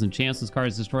 1,000 chance this card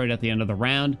is destroyed at the end of the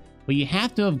round, but you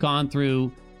have to have gone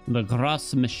through the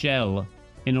Gros Michel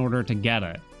in order to get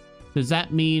it. Does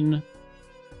that mean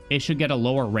it should get a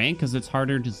lower rank because it's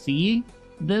harder to see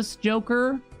this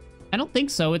Joker? I don't think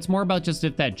so. It's more about just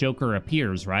if that Joker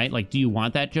appears, right? Like, do you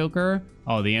want that Joker?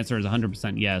 Oh, the answer is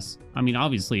 100% yes. I mean,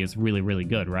 obviously, it's really, really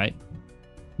good, right?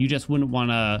 You just wouldn't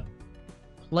want to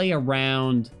play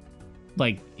around.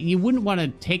 Like, you wouldn't want to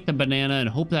take the banana and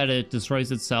hope that it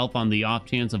destroys itself on the off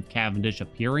chance of Cavendish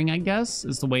appearing, I guess,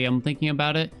 is the way I'm thinking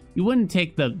about it. You wouldn't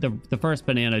take the first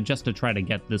banana just to try to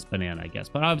get this banana, I guess.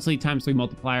 But obviously, ×3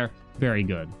 multiplier, very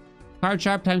good. Card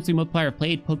sharp, ×3 multiplier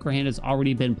played. Poker hand has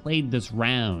already been played this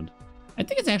round. I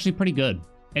think it's actually pretty good.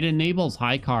 It enables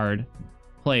high card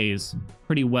plays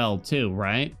pretty well too,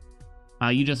 right?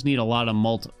 You just need a lot of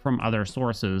mult from other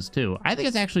sources too. I think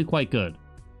it's actually quite good.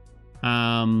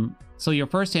 So your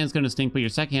first hand's going to stink, but your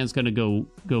second hand's going to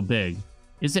go big.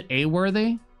 Is it A worthy?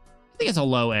 I think it's a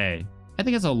low A. I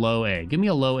think it's a low A. Give me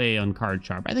a low A on card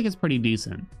sharp. I think it's pretty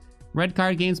decent. Red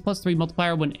card gains +3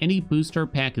 multiplier when any booster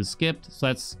pack is skipped. So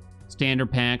that's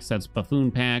standard packs, that's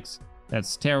buffoon packs,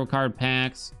 that's tarot card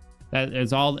packs.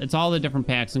 It's all the different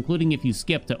packs, including if you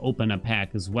skip to open a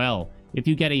pack as well. If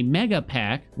you get a mega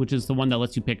pack, which is the one that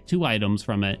lets you pick 2 items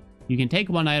from it, you can take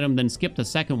 1 item, then skip the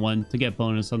second one to get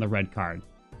bonus on the red card.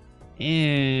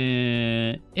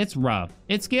 And it's rough.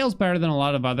 It scales better than a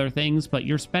lot of other things, but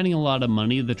you're spending a lot of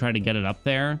money to try to get it up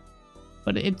there.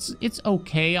 But it's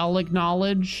okay, I'll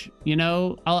acknowledge. You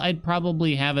know, I'd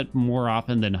probably have it more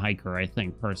often than Hiker, I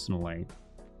think, personally.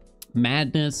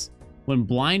 Madness. When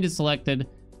blind is selected,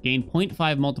 gain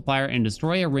 0.5 multiplier and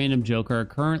destroy a random joker,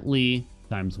 currently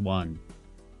 ×1.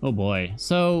 Oh boy.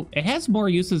 So it has more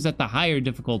uses at the higher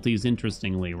difficulties,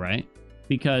 interestingly, right?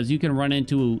 Because you can run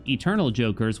into eternal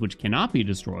jokers, which cannot be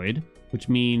destroyed, which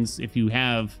means if you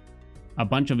have a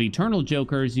bunch of eternal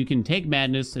jokers, you can take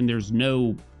madness and there's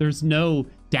no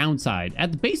downside.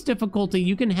 At the base difficulty,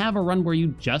 you can have a run where you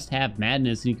just have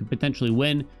madness and you can potentially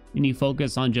win and you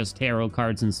focus on just tarot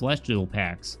cards and celestial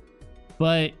packs.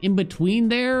 But in between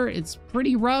there, it's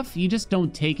pretty rough. You just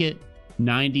don't take it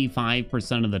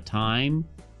 95% of the time.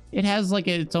 It has like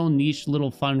its own niche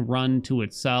little fun run to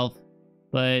itself,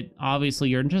 but obviously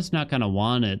you're just not going to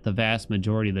want it the vast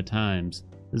majority of the times.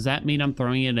 Does that mean I'm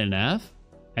throwing it an F?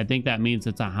 I think that means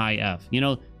it's a high F. You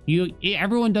know,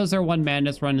 everyone does their 1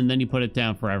 madness run and then you put it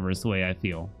down forever is the way I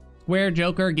feel. Square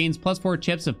Joker gains +4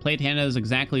 chips if played hand has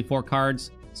exactly 4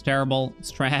 cards. It's terrible.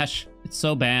 It's trash. It's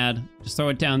so bad. Just throw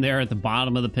it down there at the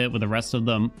bottom of the pit with the rest of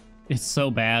them. It's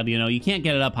so bad, you know, you can't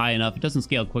get it up high enough. It doesn't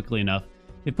scale quickly enough.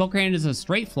 If poker hand is a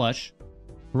straight flush,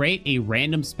 create a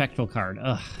random spectral card.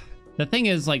 Ugh. The thing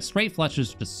is, like, straight flush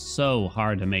is just so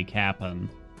hard to make happen.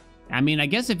 I mean, I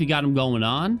guess if you got them going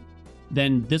on,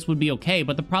 then this would be okay.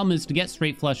 But the problem is to get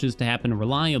straight flushes to happen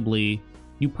reliably,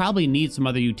 you probably need some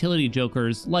other utility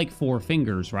jokers like 4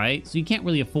 fingers, right? So you can't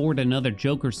really afford another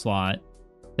joker slot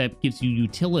that gives you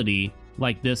utility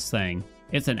like this thing.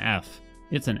 It's an F.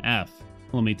 It's an F.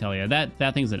 Let me tell you,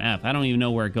 that thing's an F. I don't even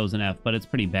know where it goes in F, but it's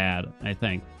pretty bad, I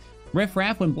think. Riff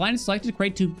Raff, when blind is selected,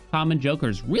 create 2 common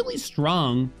jokers. Really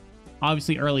strong,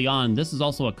 obviously early on. This is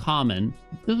also a common.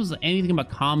 If this was anything but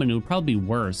common, it would probably be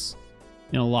worse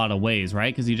in a lot of ways,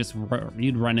 right? Because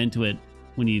you'd run into it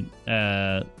when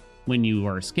you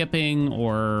are skipping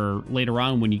or later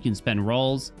on when you can spend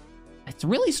rolls. It's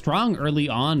really strong early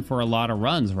on for a lot of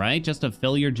runs, right? Just to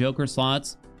fill your joker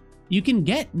slots. You can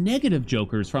get negative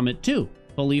jokers from it too,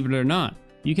 believe it or not.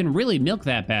 You can really milk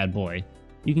that bad boy.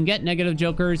 You can get negative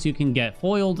jokers, you can get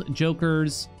foiled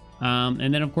jokers,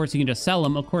 and then of course you can just sell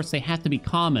them. Of course they have to be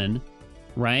common,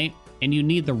 right? And you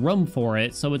need the room for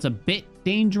it, so it's a bit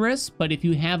dangerous, but if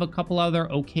you have a couple other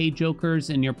okay jokers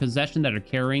in your possession that are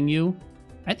carrying you,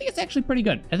 I think it's actually pretty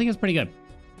good. I think it's pretty good.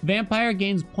 Vampire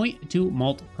gains 0.2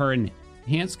 mult per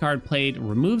enhanced card played,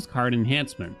 removes card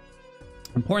enhancement.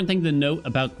 Important thing to note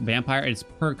about Vampire is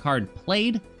per card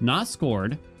played, not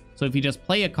scored. So if you just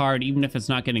play a card, even if it's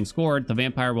not getting scored, the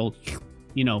Vampire will,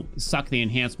 you know, suck the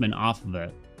enhancement off of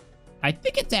it. I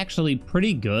think it's actually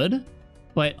pretty good,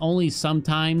 but only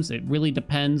sometimes. It really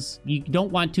depends. You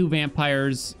don't want 2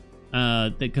 Vampires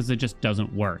because it just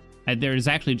doesn't work. There's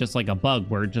actually just like a bug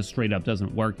where it just straight up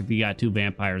doesn't work if you got 2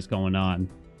 Vampires going on.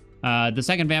 The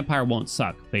second Vampire won't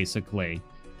suck, basically.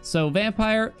 So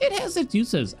Vampire, it has its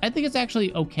uses. I think it's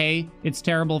actually okay. It's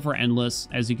terrible for Endless,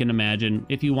 as you can imagine,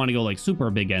 if you want to go like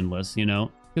super big Endless, you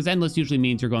know? Because Endless usually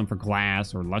means you're going for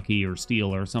Glass or Lucky or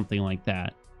Steel or something like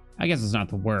that. I guess it's not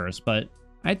the worst, but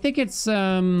I think it's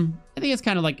kind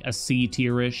of like a C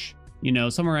tier-ish, you know,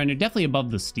 somewhere under, definitely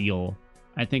above the Steel,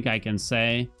 I think I can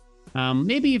say.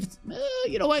 Maybe if,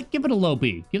 you know what, give it a low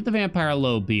B. Give the Vampire a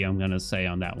low B, I'm gonna say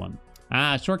on that one.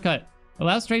 Shortcut.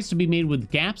 Allows trades to be made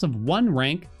with gaps of 1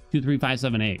 rank, 2, 3, 5,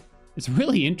 7, 8. It's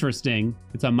really interesting.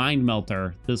 It's a mind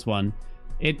melter, this one.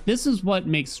 This is what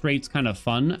makes straights kind of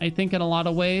fun, I think, in a lot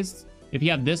of ways. If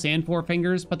you have this and 4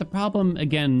 fingers, but the problem,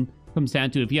 again, comes down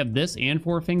to if you have this and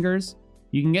 4 fingers,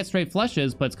 you can get straight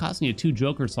flushes, but it's costing you 2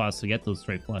 joker slots to get those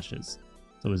straight flushes.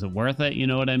 So is it worth it? You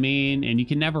know what I mean? And you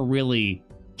can never really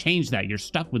change that. You're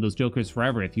stuck with those jokers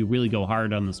forever if you really go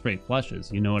hard on the straight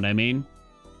flushes. You know what I mean?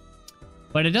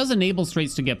 But it does enable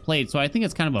straights to get played, so I think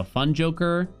it's kind of a fun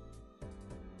joker.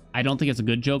 I don't think it's a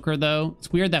good joker, though.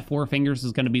 It's weird that 4 fingers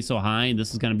is going to be so high and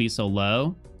this is going to be so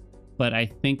low, but I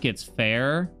think it's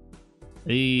fair.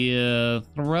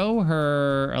 Throw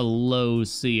her a low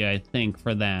C, I think,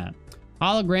 for that.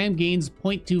 Hologram gains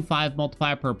 0.25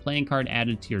 multiplier per playing card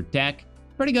added to your deck.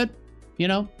 Pretty good. You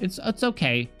know, it's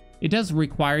okay. It does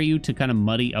require you to kind of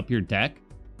muddy up your deck,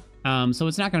 So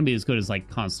it's not going to be as good as like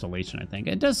Constellation, I think.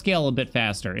 It does scale a bit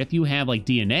faster. If you have like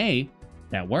DNA,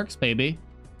 that works, baby.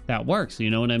 That works, you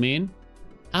know what I mean?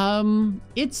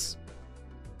 It's...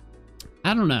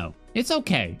 I don't know. It's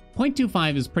okay.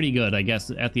 0.25 is pretty good, I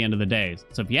guess, at the end of the day.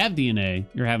 So if you have DNA,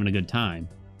 you're having a good time.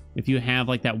 If you have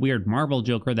like that weird marble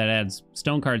joker that adds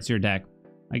stone cards to your deck,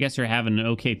 I guess you're having an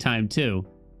okay time too.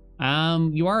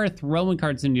 You are throwing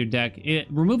cards into your deck.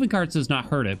 Removing cards does not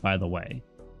hurt it, by the way.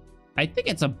 I think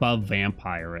it's above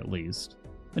Vampire, at least.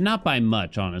 But not by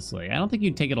much, honestly. I don't think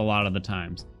you'd take it a lot of the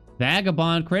times.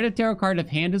 Vagabond. Create a tarot card if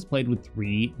hand is played with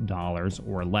 $3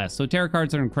 or less. So tarot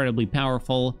cards are incredibly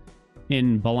powerful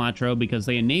in Balatro because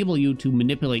they enable you to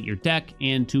manipulate your deck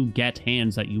and to get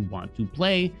hands that you want to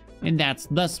play. And that's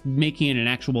thus making it an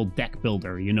actual deck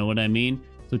builder, you know what I mean?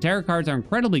 So tarot cards are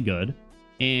incredibly good.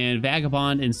 And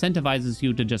Vagabond incentivizes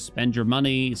you to just spend your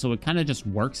money, so it kind of just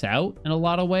works out in a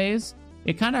lot of ways.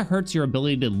 It kind of hurts your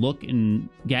ability to look and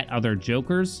get other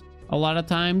jokers a lot of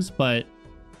times, but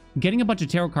getting a bunch of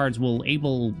tarot cards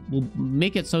will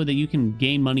make it so that you can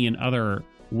gain money in other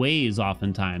ways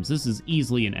oftentimes. This is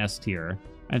easily an S tier.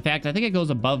 In fact, I think it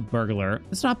goes above Burglar.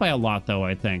 It's not by a lot, though,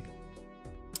 I think.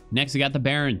 Next, we got the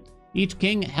Baron. Each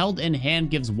king held in hand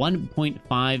gives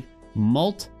 1.5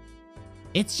 mult.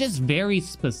 It's just very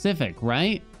specific,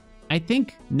 right? I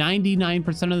think 99%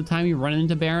 of the time you run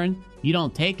into Baron, you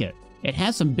don't take it. It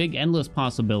has some big endless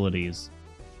possibilities.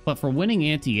 But for winning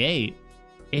ante-8,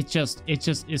 it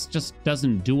just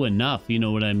doesn't do enough, you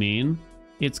know what I mean?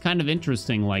 It's kind of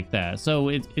interesting like that. So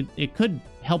it could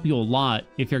help you a lot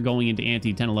if you're going into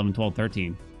ante 10, 11, 12,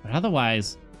 13. But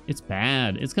otherwise, it's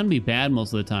bad. It's going to be bad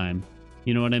most of the time.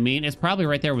 You know what I mean? It's probably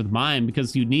right there with Mime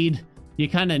because you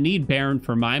kind of need Baron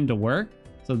for Mime to work.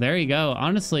 So there you go.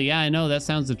 Honestly, yeah, I know that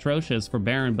sounds atrocious for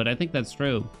Baron, but I think that's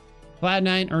true.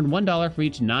 Cloud9 earned $1 for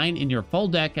each 9 in your full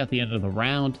deck at the end of the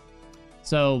round.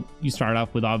 So you start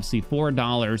off with obviously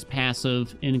 $4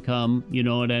 passive income. You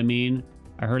know what I mean?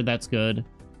 I heard that's good.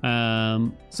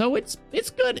 So it's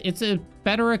good. It's a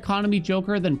better economy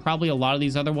joker than probably a lot of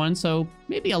these other ones. So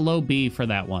maybe a low B for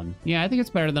that one. Yeah, I think it's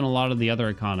better than a lot of the other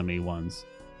economy ones.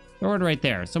 Throw it right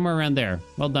there, somewhere around there.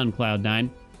 Well done,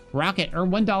 Cloud9. Rocket, earn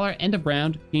 $1 end of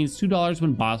round, gains $2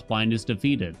 when boss blind is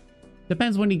defeated.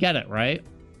 Depends when you get it, right?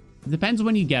 Depends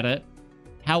when you get it,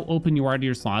 how open you are to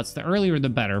your slots. The earlier the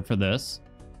better for this.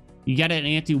 You get it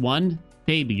in ante 1,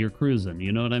 baby, you're cruising.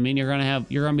 You know what I mean? You're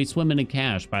gonna be swimming in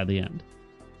cash by the end.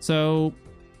 So,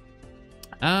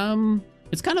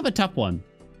 it's kind of a tough one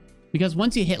because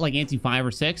once you hit like ante 5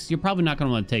 or 6, you're probably not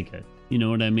gonna want to take it. You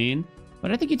know what I mean?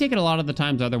 But I think you take it a lot of the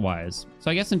times otherwise.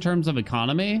 So I guess in terms of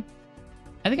economy,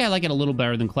 I think I like it a little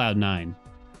better than Cloud9,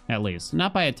 at least.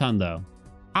 Not by a ton, though.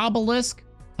 Obelisk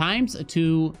times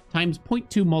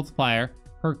 0.2 multiplier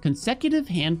per consecutive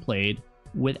hand played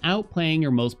without playing your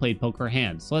most played poker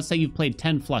hand. So let's say you've played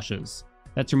 10 flushes.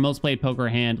 That's your most played poker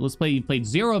hand. Let's say you played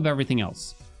 0 of everything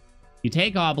else. You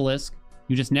take Obelisk,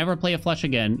 you just never play a flush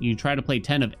again. You try to play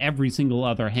 10 of every single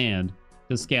other hand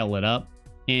to scale it up,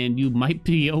 and you might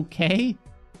be okay.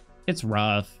 It's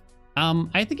rough.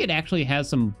 I think it actually has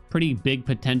some pretty big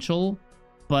potential,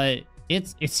 but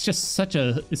it's just such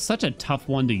a tough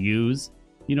one to use.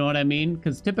 You know what I mean?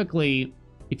 Because typically,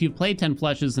 if you play 10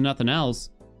 flushes and nothing else,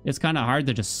 it's kind of hard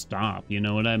to just stop. You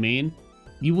know what I mean?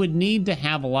 You would need to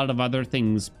have a lot of other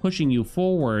things pushing you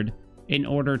forward in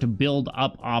order to build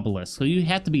up Obelisk. So you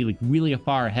have to be like really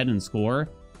far ahead in score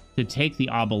to take the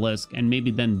Obelisk, and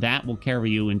maybe then that will carry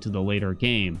you into the later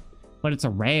game. But it's a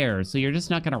rare, so you're just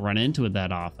not going to run into it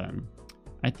that often.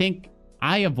 I think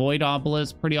I avoid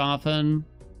Obelisk pretty often,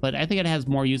 but I think it has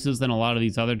more uses than a lot of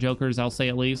these other jokers, I'll say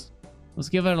at least. Let's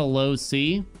give it a low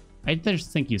C. I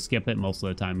just think you skip it most of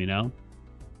the time, you know?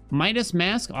 Midas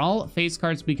Mask, all face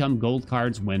cards become gold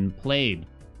cards when played.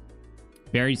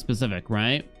 Very specific,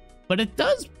 right? But it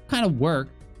does kind of work.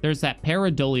 There's that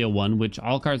Pareidolia one, which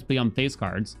all cards become face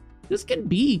cards. This can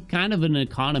be kind of an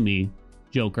economy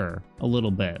joker a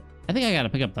little bit. I think I gotta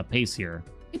pick up the pace here.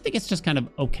 I think it's just kind of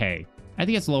okay. I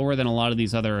think it's lower than a lot of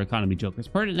these other economy jokers.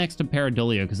 Put it next to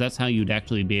Pareidolia, because that's how you'd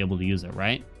actually be able to use it,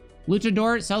 right?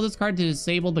 Luchador, sell this card to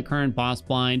disable the current boss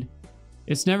blind.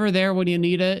 It's never there when you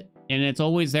need it, and it's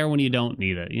always there when you don't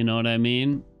need it. You know what I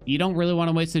mean? You don't really want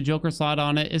to waste a joker slot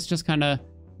on it. It's just kind of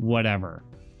whatever.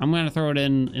 I'm going to throw it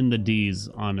in the D's,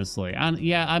 honestly.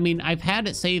 Yeah, I mean, I've had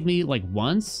it save me like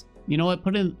once. You know what?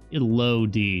 Put it in low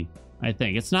D, I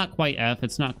think. It's not quite F.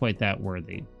 It's not quite that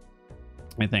worthy,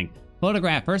 I think.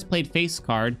 Photograph, first played face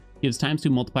card, gives ×2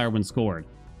 multiplier when scored.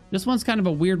 This one's kind of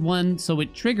a weird one, so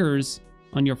it triggers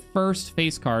on your first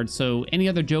face card, so any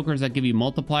other jokers that give you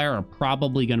multiplier are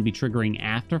probably going to be triggering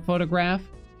after Photograph.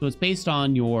 So it's based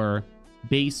on your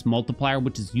base multiplier,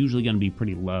 which is usually going to be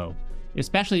pretty low,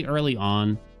 especially early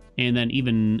on. And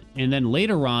then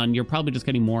later on, you're probably just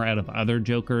getting more out of other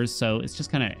jokers. So it's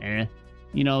just kind of eh.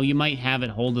 You know, you might have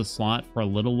it hold a slot for a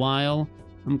little while.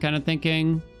 I'm kind of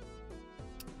thinking,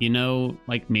 you know,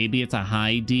 like maybe it's a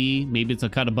high D. Maybe it's a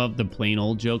cut above the plain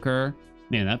old joker.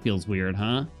 Man, that feels weird,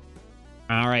 huh?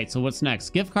 All right, so what's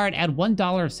next? Gift card, add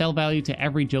 $1 of sale value to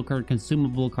every joker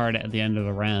consumable card at the end of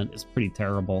the round. It's pretty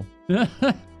terrible.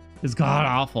 It's god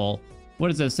awful. What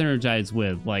does it synergize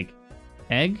with? Like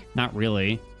egg? Not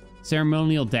really.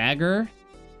 Ceremonial dagger?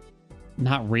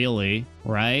 Not really,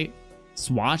 right?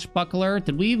 Swashbuckler?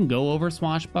 Did we even go over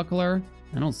swashbuckler?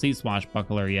 I don't see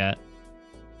swashbuckler yet.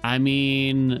 I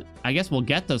mean, I guess we'll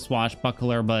get the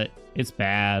swashbuckler, but it's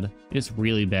bad. It's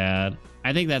really bad.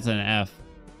 I think that's an F.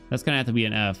 That's gonna have to be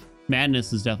an F.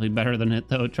 Madness is definitely better than it,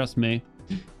 though. Trust me.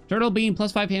 Turtle Beam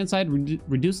 +5 hand side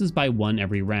reduces by 1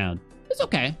 every round. It's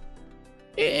okay.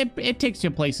 It takes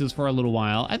you places for a little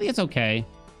while. I think it's okay.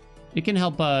 It can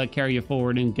help carry you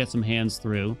forward and get some hands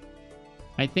through.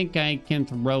 I think I can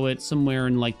throw it somewhere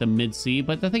in like the mid-C,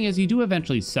 but the thing is, you do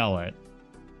eventually sell it.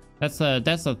 That's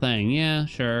the thing. Yeah,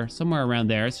 sure. Somewhere around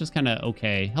there. It's just kind of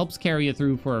okay. Helps carry you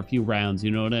through for a few rounds,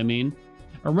 you know what I mean?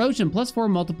 Erosion +4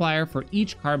 multiplier for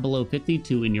each card below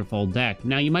 52 in your full deck.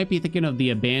 Now, you might be thinking of the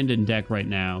abandoned deck right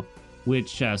now,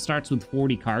 which starts with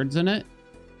 40 cards in it.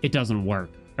 It doesn't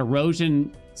work.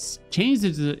 Erosion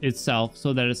changes itself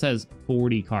so that it says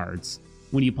 40 cards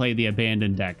when you play the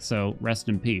abandoned deck, so rest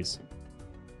in peace.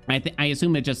 I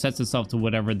assume it just sets itself to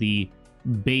whatever the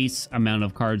base amount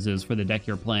of cards is for the deck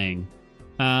you're playing.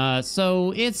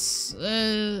 So it's...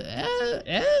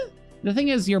 The thing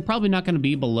is, you're probably not going to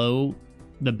be below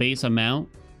the base amount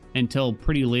until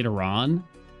pretty later on,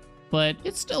 but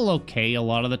it's still okay a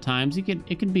lot of the times.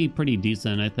 It can be pretty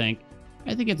decent, I think.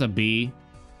 I think it's a B.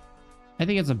 I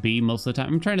think it's a B most of the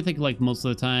time. I'm trying to think, like, most of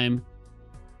the time,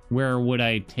 where would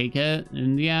I take it?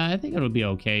 And yeah, I think it'll be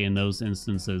okay in those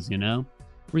instances, you know?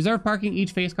 Reserve parking,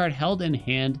 each face card held in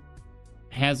hand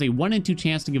has a 1 in 2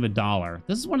 chance to give $1.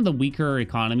 This is one of the weaker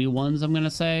economy ones, I'm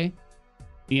gonna say.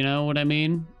 You know what I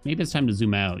mean? Maybe it's time to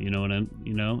zoom out, you know what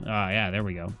yeah, there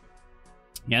we go.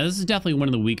 Yeah, this is definitely one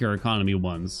of the weaker economy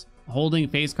ones. Holding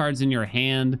face cards in your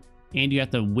hand, and you have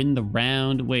to win the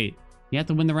round. Wait, you have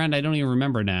to win the round? I don't even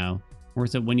remember now. Or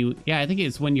is it when you... Yeah, I think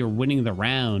it's when you're winning the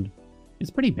round.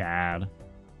 It's pretty bad.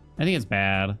 I think it's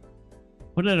bad.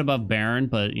 Put it above Baron,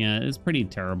 but yeah, it's pretty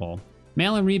terrible.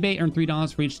 Mail-in rebate, earn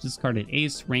 $3 for each discarded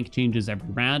ace. Rank changes every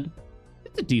round.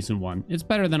 It's a decent one. It's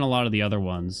better than a lot of the other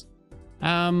ones.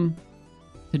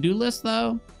 To-do list,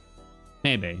 though?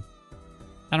 Maybe.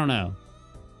 I don't know.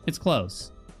 It's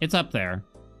close. It's up there.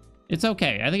 It's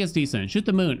okay. I think it's decent. Shoot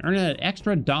the moon. Earn an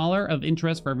extra $1 of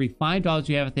interest for every $5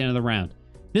 you have at the end of the round.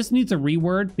 This needs a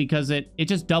reword because it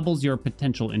just doubles your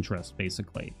potential interest,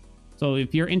 basically. So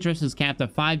if your interest is capped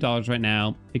at $5 right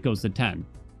now, it goes to 10.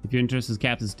 If your interest is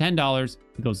capped as $10,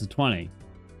 it goes to 20.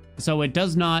 So it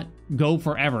does not go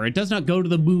forever. It does not go to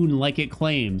the moon like it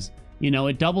claims. You know,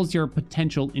 it doubles your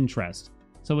potential interest.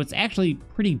 So it's actually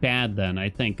pretty bad then, I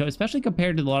think, especially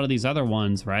compared to a lot of these other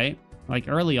ones, right? Like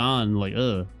early on, like,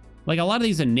 ugh. Like a lot of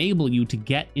these enable you to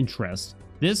get interest.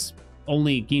 This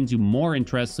only gains you more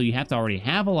interest, so you have to already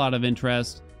have a lot of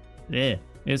interest. Eh.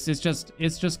 It's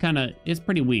just kind of, it's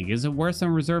pretty weak. Is it worse than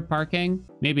reserve parking?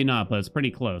 Maybe not, but it's pretty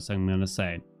close, I'm gonna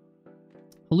say.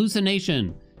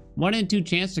 Hallucination. 1 in 2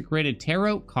 chance to create a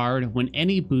tarot card when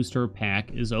any booster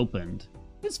pack is opened.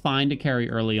 It's fine to carry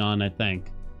early on, I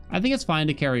think. I think it's fine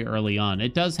to carry early on.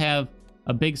 It does have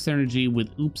a big synergy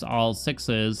with oops all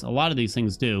 6s. A lot of these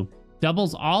things do.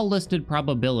 Doubles all listed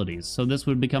probabilities. So this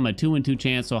would become a 2 in 2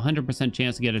 chance, so 100%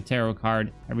 chance to get a tarot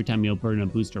card every time you open a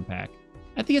booster pack.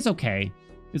 I think it's okay.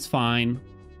 It's fine.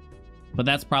 But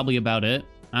that's probably about it.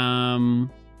 I'm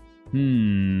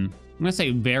gonna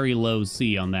say very low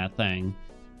C on that thing.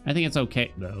 I think it's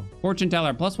okay, though. Fortune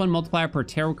Teller, +1 multiplier per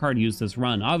tarot card used this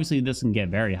run. Obviously, this can get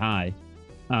very high.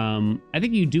 I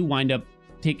think you do wind up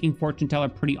taking Fortune Teller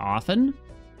pretty often.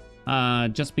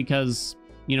 Just because,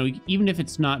 you know, even if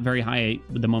it's not very high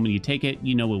the moment you take it,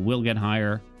 you know it will get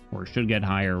higher, or should get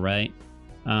higher, right?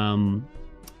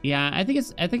 Yeah, I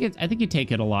think you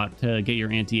take it a lot to get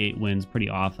your anti-8 wins pretty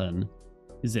often.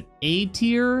 Is it A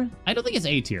tier? I don't think it's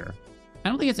A tier. I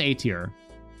don't think it's A tier.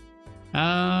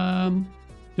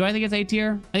 Do I think it's A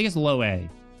tier? I think it's low A.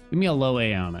 Give me a low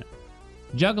A on it.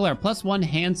 Juggler, +1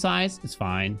 hand size. It's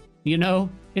fine. You know,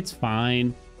 it's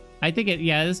fine. I think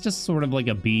yeah, it's just sort of like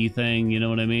a B thing. You know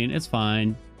what I mean? It's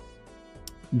fine.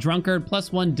 Drunkard,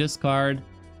 +1 discard.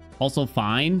 Also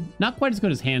fine. Not quite as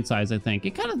good as hand size, I think.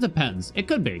 It kind of depends. It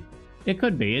could be. It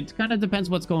could be. It kind of depends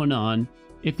what's going on.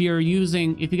 If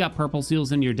you got purple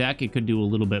seals in your deck, it could do a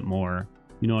little bit more.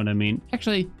 You know what I mean?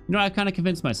 Actually, you know, I kind of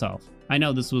convinced myself. I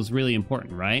know this was really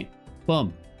important, right?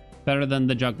 Boom. Better than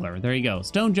the juggler. There you go.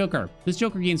 Stone Joker. This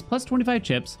Joker gains plus 25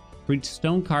 chips for each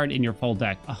stone card in your full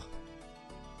deck. Oh,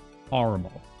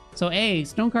 horrible. So A,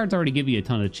 stone cards already give you a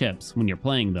ton of chips when you're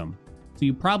playing them. So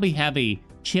you probably have a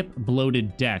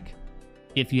chip-bloated deck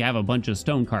if you have a bunch of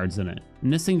stone cards in it.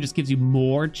 And this thing just gives you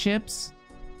more chips?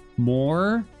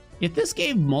 More? If this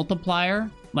gave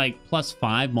multiplier, like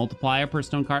 +5 multiplier per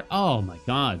stone card, oh my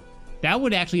god. That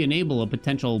would actually enable a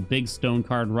potential big stone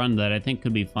card run that I think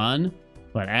could be fun.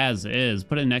 But as is,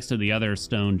 put it next to the other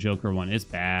stone Joker one. It's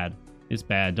bad. It's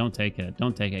bad. Don't take it.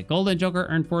 Don't take it. Golden Joker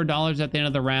earned $4 at the end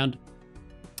of the round.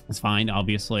 It's fine,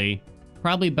 obviously.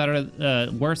 Probably better,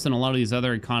 worse than a lot of these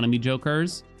other economy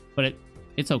Jokers, but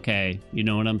it's okay. You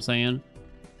know what I'm saying?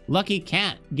 Lucky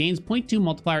Cat gains 0.2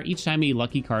 multiplier each time a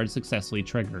lucky card successfully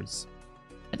triggers.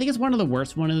 I think it's one of the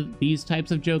worst one of these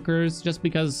types of Jokers, just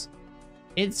because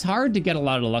it's hard to get a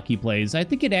lot of lucky plays. I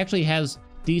think it actually has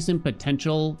decent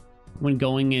potential when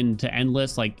going into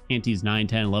endless, like antes 9,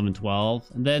 10, 11,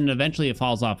 12, and then eventually it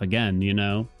falls off again, you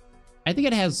know? I think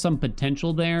it has some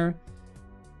potential there,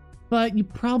 but you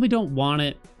probably don't want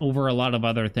it over a lot of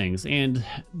other things. And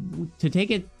to take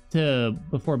it to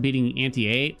before beating ante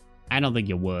 8, I don't think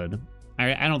you would.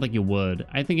 I don't think you would.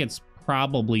 I think it's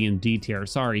probably in D tier.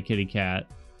 Sorry, kitty cat.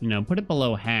 You know, put it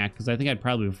below hack, because I think I'd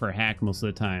probably prefer hack most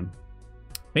of the time.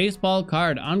 Baseball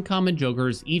card. Uncommon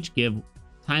Jokers each give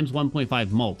times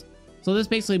 1.5 mult. So this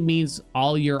basically means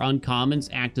all your uncommons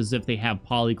act as if they have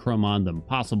polychrome on them.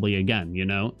 Possibly again, you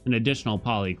know, an additional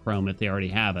polychrome if they already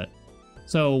have it.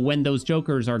 So when those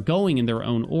Jokers are going in their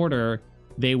own order,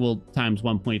 they will times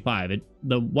 1.5.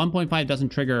 The 1.5 doesn't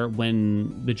trigger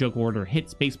when the Joker order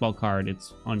hits baseball card.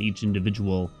 It's on each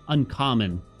individual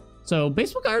uncommon. So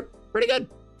baseball card, pretty good.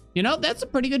 You know, that's a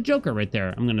pretty good Joker right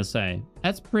there, I'm going to say.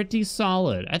 That's pretty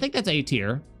solid. I think that's A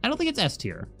tier. I don't think it's S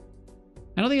tier.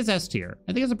 I don't think it's S tier.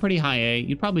 I think it's a pretty high A.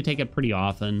 You'd probably take it pretty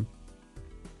often.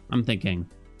 I'm thinking.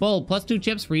 Bull, +2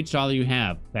 chips for each dollar you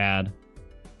have. Bad.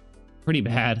 Pretty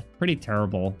bad. Pretty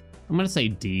terrible. I'm going to say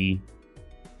D.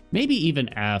 Maybe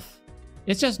even F.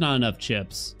 It's just not enough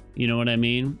chips. You know what I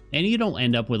mean? And you don't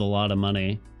end up with a lot of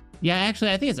money. Yeah,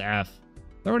 actually, I think it's F.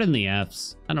 Throw it in the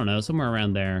Fs. I don't know, somewhere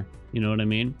around there. You know what I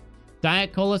mean?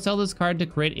 Diet Cola, sell this card to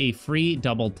create a free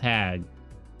double tag.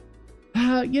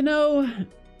 You know...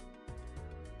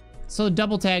 So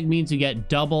double tag means you get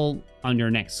double on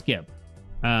your next skip,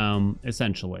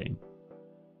 essentially.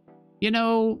 You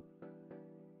know,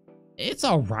 it's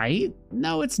all right.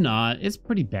 No, it's not. It's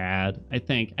pretty bad, I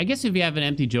think. I guess if you have an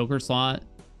empty Joker slot,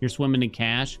 you're swimming in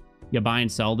cash, you buy and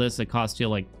sell this, it costs you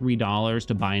like $3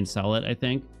 to buy and sell it, I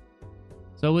think.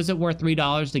 So is it worth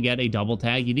 $3 to get a double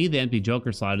tag? You need the empty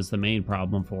Joker slot is the main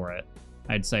problem for it,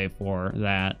 I'd say, for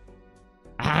that.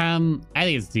 I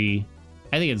think it's D.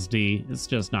 I think it's D. It's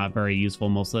just not very useful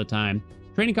most of the time.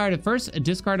 Training card at first, a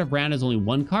discard of round is only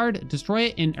one card. Destroy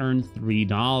it and earn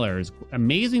 $3.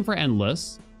 Amazing for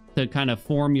endless to kind of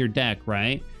form your deck,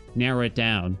 right? Narrow it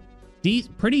down. D,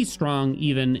 pretty strong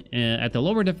even at the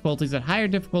lower difficulties. At higher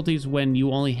difficulties, when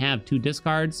you only have 2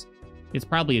 discards, it's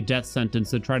probably a death sentence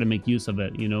to try to make use of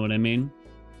it. You know what I mean?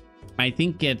 I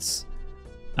think it's...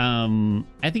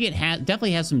 I think it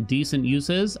definitely has some decent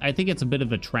uses. I think it's a bit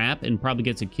of a trap and probably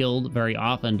gets it killed very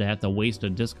often to have to waste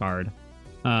a discard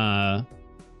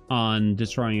on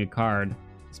destroying a card,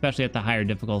 especially at the higher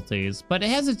difficulties. But it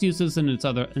has its uses in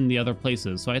the other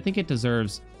places, so I think it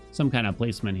deserves some kind of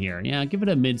placement here. Yeah, give it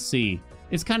a mid C.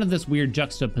 It's kind of this weird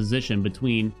juxtaposition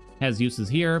between has uses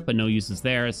here but no uses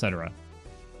there, etc.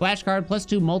 Flash card,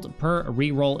 +2 mult per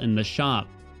reroll in the shop.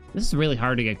 This is really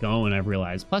hard to get going, I've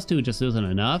realized. +2 just isn't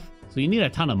enough, so you need a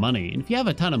ton of money. And if you have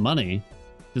a ton of money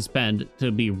to spend to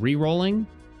be re-rolling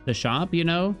the shop, you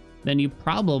know, then you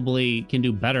probably can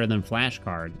do better than Flash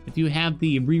card. If you have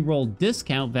the re-roll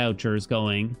discount vouchers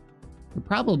going, you're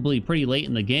probably pretty late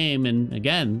in the game, and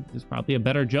again, it's probably a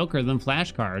better Joker than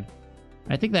Flash card.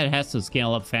 I think that has to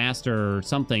scale up faster or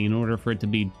something in order for it to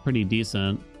be pretty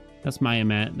decent. That's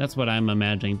what I'm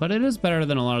imagining, but it is better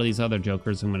than a lot of these other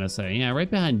Jokers, I'm gonna say. Yeah, right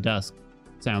behind Dusk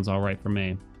sounds all right for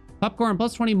me. Popcorn,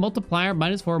 +20 multiplier,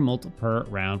 -4 mult per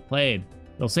round played.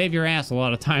 It'll save your ass a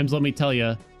lot of times, let me tell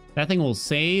you. That thing will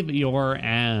save your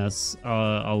ass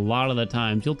a lot of the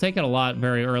times. You'll take it a lot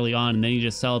very early on, and then you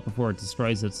just sell it before it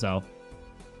destroys itself.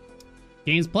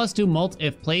 Gains +2 mult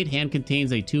if played hand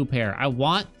contains a 2 pair. I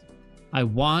want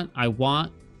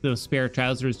the spare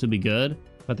trousers to be good,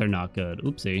 but they're not good.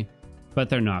 Oopsie. But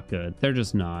they're not good. They're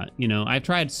just not. You know, I've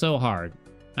tried so hard.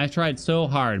 I tried so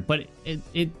hard, but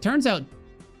it turns out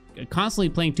constantly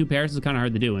playing 2 pairs is kind of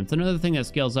hard to do. And it's another thing that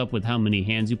scales up with how many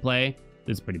hands you play.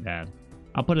 It's pretty bad.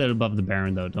 I'll put it above the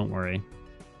Baron, though. Don't worry.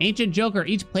 Ancient Joker.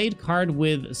 Each played card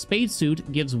with Spade Suit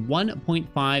gives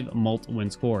 1.5 mult when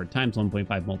scored, times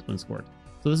 1.5 mult when scored.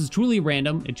 So this is truly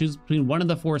random. It chooses between one of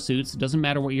the 4 suits. It doesn't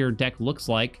matter what your deck looks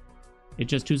like. It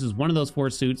just chooses one of those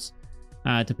 4 suits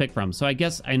to pick from. So I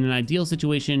guess in an ideal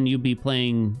situation, you'd be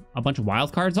playing a bunch of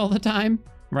wild cards all the time,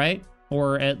 right?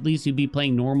 Or at least you'd be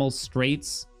playing normal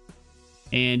straights,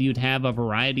 and you'd have a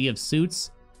variety of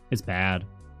suits. It's bad.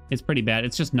 It's pretty bad.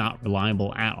 It's just not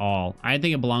reliable at all. I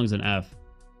think it belongs in F.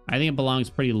 I think it belongs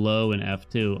pretty low in F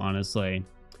too, honestly.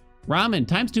 Ramen,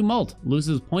 times 2 mult,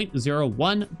 loses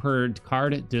 0.01 per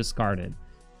card discarded.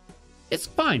 It's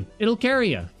fine. It'll carry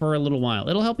you for a little while.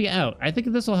 It'll help you out. I think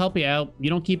this will help you out. You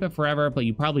don't keep it forever, but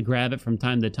you probably grab it from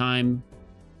time to time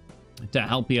to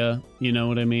help you. You know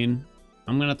what I mean?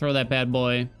 I'm going to throw that bad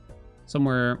boy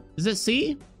somewhere. Is it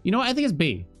C? You know what? I think it's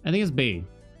B. I think it's B.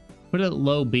 Put it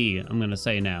low B, I'm going to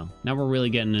say now. Now we're really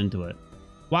getting into it.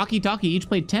 Walkie Talkie, each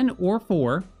played 10 or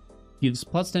 4. Gives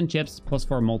plus 10 chips, plus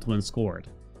 4 mult when scored.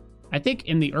 I think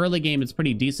in the early game, it's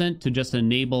pretty decent to just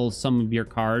enable some of your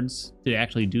cards to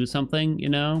actually do something, you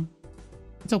know?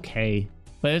 It's okay,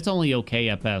 but it's only okay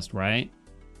at best, right?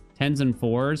 10s and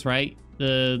 4s, right?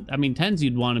 I mean, 10s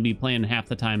you'd want to be playing half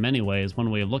the time anyway, is one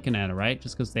way of looking at it, right?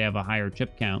 Just because they have a higher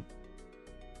chip count.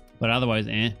 But otherwise,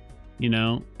 you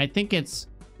know? I think is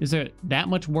it that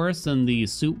much worse than the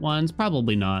suit ones?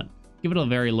 Probably not. Give it a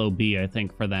very low B, I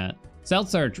think, for that.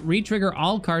 Stealth Search, re-trigger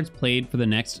all cards played for the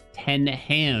next 10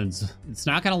 hands. It's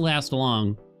not going to last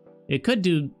long. It could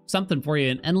do something for you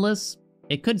in Endless.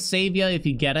 It could save you if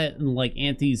you get it in like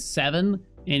ante 7,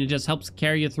 and it just helps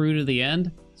carry you through to the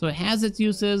end. So it has its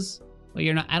uses, but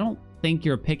you're not. I don't think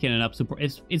you're picking it up super.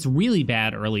 It's really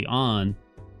bad early on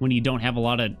when you don't have a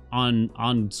lot of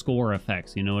on score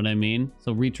effects. You know what I mean?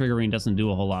 So re-triggering doesn't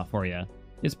do a whole lot for you.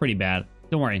 It's pretty bad.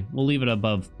 Don't worry, we'll leave it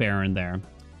above Baron there.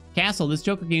 Castle, this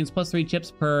Joker gains plus 3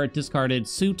 chips per discarded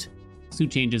suit.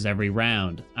 Suit changes every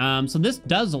round. So this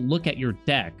does look at your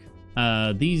deck.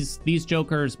 These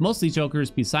Jokers, most of these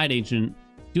Jokers beside Ancient,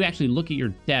 do actually look at your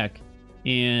deck,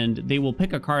 and they will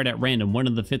pick a card at random, one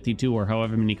of the 52 or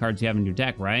however many cards you have in your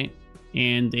deck, right?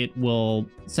 And it will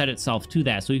set itself to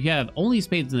that. So if you have only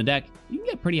spades in the deck, you can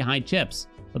get pretty high chips.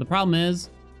 But the problem is,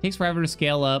 it takes forever to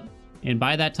scale up, and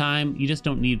by that time, you just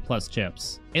don't need plus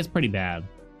chips. It's pretty bad.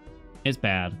 It's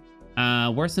bad.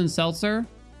 Worse than Seltzer?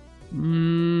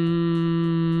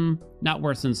 Not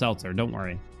worse than Seltzer, don't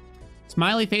worry.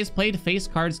 Smiley Face, played face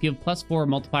cards give plus 4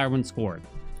 multiplier when scored.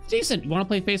 It's decent. You want to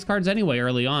play face cards anyway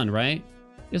early on, right?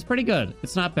 It's pretty good.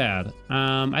 It's not bad.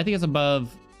 I think it's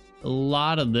above a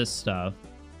lot of this stuff.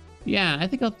 Yeah, I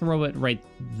think I'll throw it right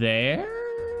there.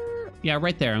 Yeah,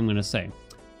 right there, I'm going to say.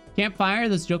 Campfire,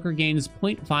 this Joker gains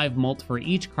 0.5 mult for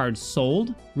each card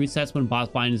sold. Resets when boss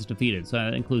bind is defeated. So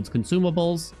that includes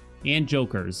consumables and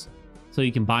Jokers. So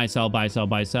you can buy, sell, buy, sell,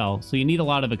 buy, sell. So you need a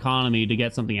lot of economy to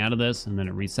get something out of this, and then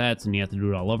it resets, and you have to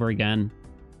do it all over again.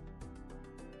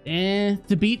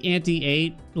 To beat Ante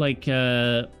 8, like,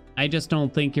 I just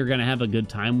don't think you're going to have a good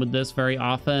time with this very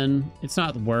often. It's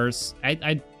not worse.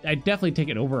 I definitely take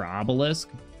it over Obelisk.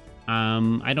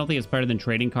 I don't think it's better than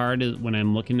Trading Card when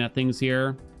I'm looking at things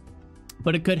here.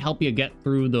 But it could help you get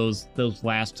through those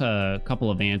last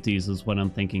couple of antes is what I'm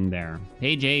thinking there.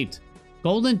 Page 8.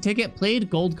 Golden Ticket,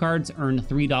 played gold cards earn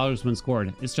 $3 when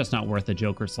scored. It's just not worth a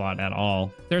Joker slot at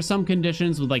all. There's some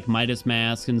conditions with like Midas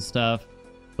Mask and stuff,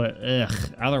 but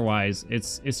otherwise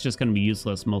it's just going to be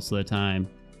useless most of the time.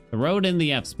 The road in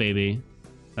the Fs, baby.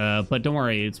 But don't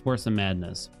worry, it's worse than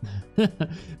Madness.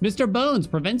 Mr. Bones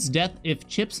prevents death if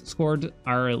chips scored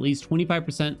are at least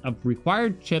 25% of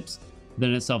required chips,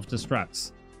 then it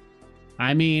self-destructs.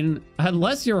 I mean,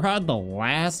 unless you're on the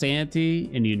last ante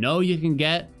and you know you can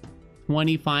get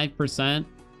 25%,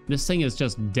 this thing is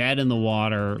just dead in the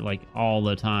water like all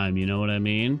the time, you know what I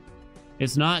mean?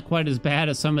 It's not quite as bad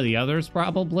as some of the others,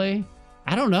 probably.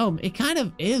 I don't know. It kind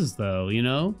of is, though, you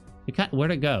know?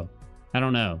 Where'd it go? I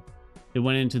don't know. It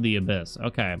went into the abyss.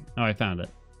 Okay. Oh, I found it.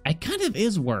 It kind of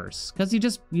is worse, because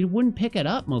you wouldn't pick it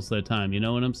up most of the time, you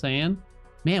know what I'm saying?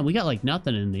 Man, we got like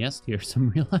nothing in the S tier, so I'm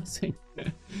realizing.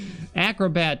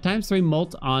 Acrobat, times 3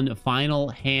 mult on final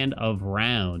hand of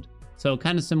round. So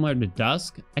kind of similar to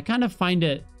Dusk. I kind of find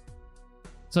it...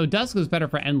 So Dusk is better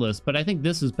for Endless, but I think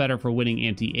this is better for winning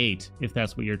Ante 8, if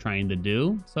that's what you're trying to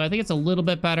do. So I think it's a little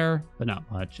bit better, but not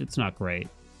much. It's not great.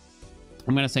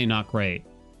 I'm going to say not great.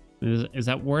 Is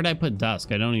that... Where did I put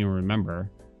Dusk? I don't even remember.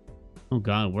 Oh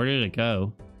god, where did it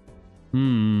go?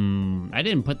 I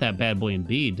didn't put that bad boy in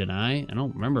B, did I? I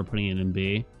don't remember putting it in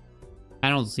B. I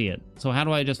don't see it. So how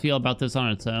do I just feel about this on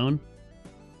its own?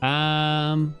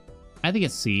 I think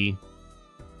it's C.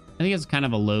 I think it's kind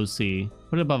of a low C.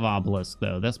 Put it above Obelisk,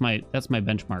 though. That's my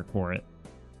benchmark for it.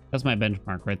 That's my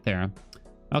benchmark right there.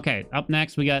 Okay, up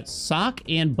next, we got Sock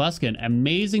and Buskin.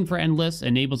 Amazing for Endless.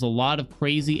 Enables a lot of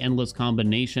crazy Endless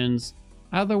combinations.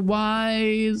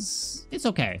 Otherwise, it's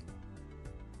okay.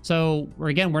 So,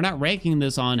 again, we're not ranking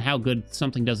this on how good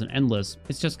something does in Endless.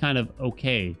 It's just kind of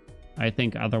okay, I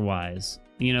think, otherwise.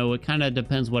 You know, it kind of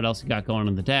depends what else you got going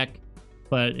on the deck.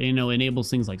 But, you know,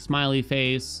 enables things like Smiley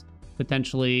Face,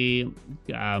 potentially.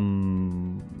 I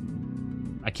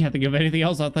can't think of anything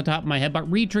else off the top of my head, but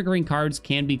re-triggering cards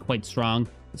can be quite strong,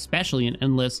 especially in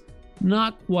Endless.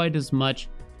 Not quite as much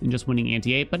in just winning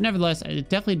Ante-8, but nevertheless, it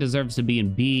definitely deserves to be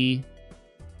in B.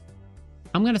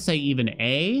 I'm going to say even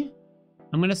A.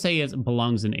 I'm going to say it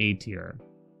belongs in A tier.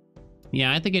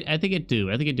 Yeah, I think it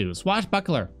do.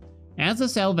 Swashbuckler. Adds the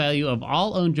sale value of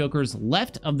all owned jokers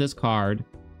left of this card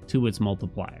to its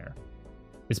multiplier.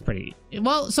 It's pretty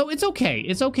well, so it's okay.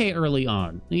 It's okay early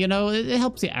on. You know, it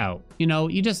helps you out. You know,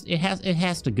 it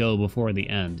has to go before the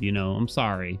end. You know, I'm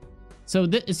sorry. So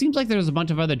it seems like there's a bunch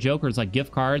of other jokers like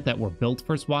gift card that were built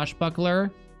for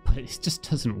Swashbuckler, but it just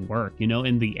doesn't work. You know,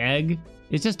 and the egg,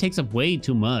 it just takes up way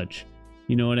too much.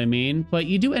 You know what I mean? But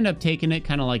you do end up taking it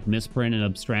kind of like Misprint and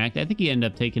Abstract. I think you end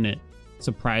up taking it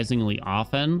surprisingly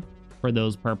often for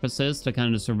those purposes to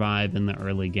kind of survive in the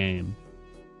early game.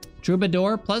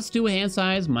 Troubadour, +2 hand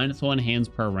size, -1 hands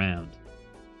per round.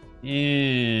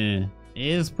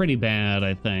 Is pretty bad,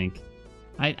 I think.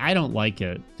 I don't like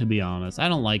it, to be honest. I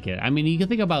don't like it. I mean, you can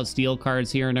think about steel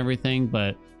cards here and everything,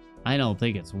 but I don't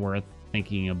think it's worth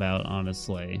thinking about,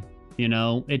 honestly. You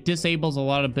know, it disables a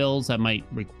lot of builds that might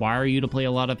require you to play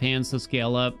a lot of hands to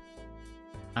scale up.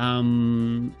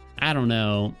 I don't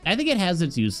know. I think it has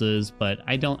its uses, but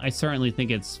I certainly think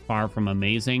it's far from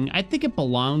amazing. I think it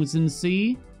belongs in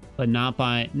C, but not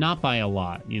by a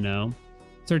lot, you know.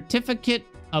 Certificate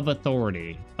of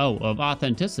Authority. Oh, of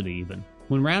Authenticity even.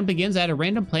 When round begins, add a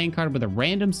random playing card with a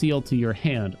random seal to your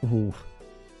hand. Ooh.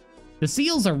 The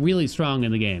seals are really strong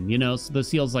in the game, you know. So the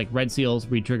seals like red seals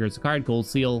re-triggers the card. Gold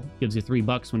seal gives you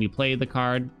 $3 when you play the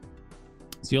card.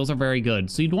 Seals are very good.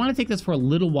 So you'd want to take this for a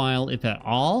little while, if at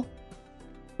all,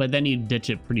 but then you ditch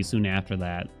it pretty soon after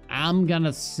that. I'm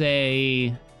gonna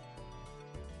say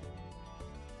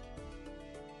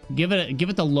give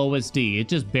it the lowest D. It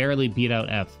just barely beat out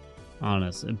F.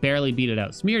 Honest, it barely beat it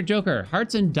out. Smeared Joker.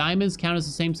 Hearts and diamonds count as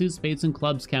the same suit. Spades and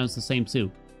clubs count as the same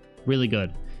suit. Really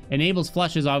good. Enables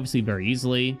flushes obviously very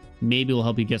easily. Maybe will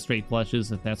help you get straight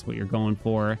flushes if that's what you're going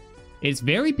for. It's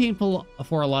very painful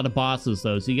for a lot of bosses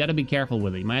though, so you got to be careful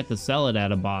with it. You might have to sell it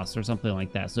at a boss or something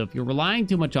like that. So if you're relying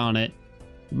too much on it,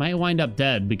 you might wind up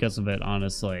dead because of it,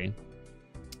 honestly.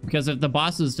 Because if the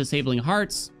boss is disabling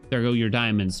hearts, there go your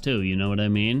diamonds too, you know what I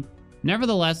mean?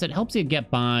 Nevertheless, it helps you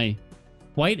get by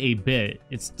quite a bit.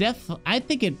 I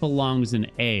think it belongs in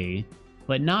A,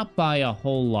 but not by a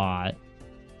whole lot.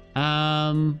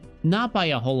 Not by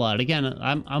a whole lot. Again,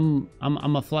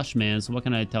 I'm a flush man, so what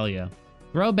can I tell you?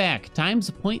 Throwback times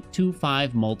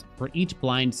 0.25 mult for each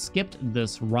blind skipped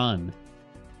this run.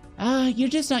 You're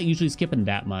just not usually skipping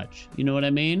that much. You know what I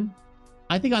mean?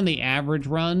 I think on the average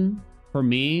run, for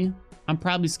me, I'm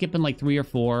probably skipping like 3 or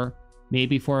 4,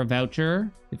 maybe for a voucher,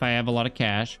 if I have a lot of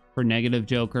cash, for negative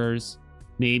jokers,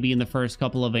 maybe in the first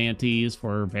couple of antes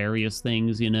for various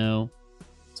things, you know?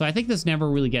 So I think this never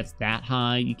really gets that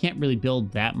high. You can't really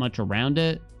build that much around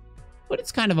it, but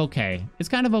it's kind of okay. It's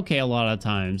kind of okay a lot of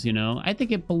times, you know? I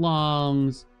think it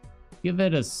belongs, give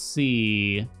it a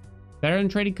C. Better than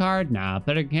trading card? Nah.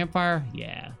 Better than campfire?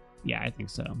 Yeah, I think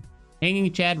so.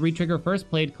 Hanging Chad, re-trigger first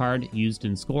played card used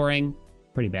in scoring.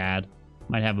 Pretty bad.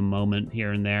 Might have a moment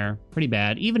here and there. Pretty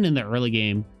bad. Even in the early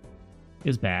game,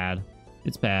 is bad.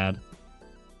 It's bad.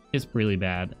 It's really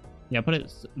bad. Yeah, put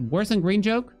it worse than Green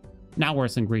Joke? Not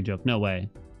worse than Green Joke. No way.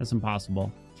 That's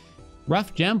impossible.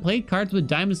 Rough Gem, played cards with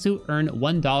diamond suit earn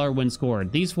 $1 when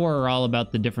scored. These 4 are all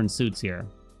about the different suits here.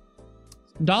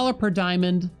 $1 per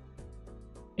diamond.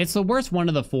 It's the worst one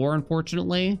of the 4,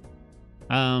 unfortunately.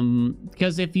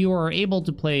 Because if you are able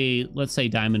to play, let's say,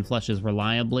 diamond flushes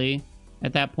reliably,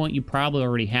 at that point you probably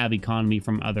already have economy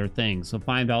from other things. So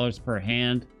 $5 per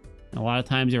hand. A lot of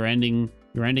times you're ending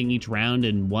each round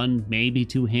in 1, maybe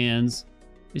 2 hands.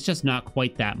 It's just not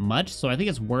quite that much. So I think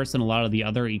it's worse than a lot of the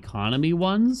other economy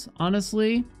ones,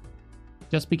 honestly.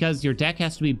 Just because your deck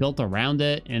has to be built around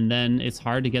it, and then it's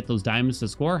hard to get those diamonds to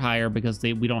score higher because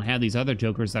we don't have these other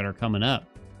jokers that are coming up.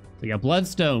 So you got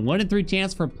Bloodstone, 1 in 3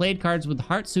 chance for played cards with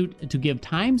Heart Suit to give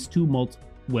 ×2 mults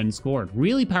when scored.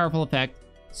 Really powerful effect.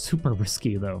 Super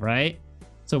risky though, right?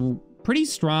 So pretty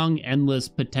strong endless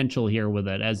potential here with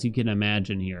it, as you can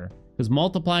imagine here. Because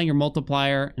multiplying your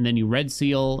multiplier, and then you red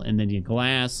seal, and then you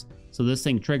glass. So this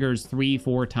thing triggers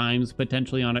 3-4 times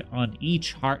potentially on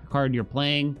each heart card you're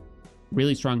playing.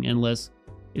 Really strong endless.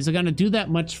 Is it going to do that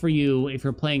much for you if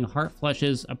you're playing heart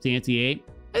flushes up to ante-8?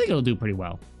 I think it'll do pretty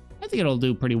well. I think it'll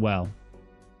do pretty well.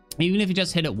 Even if you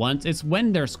just hit it once. It's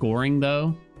when they're scoring,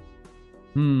 though.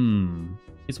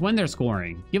 It's when they're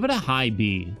scoring. Give it a high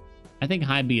B. I think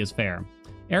high B is fair.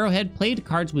 Arrowhead, played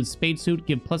cards with Spade Suit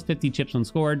give plus 50 chips when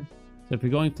scored. So if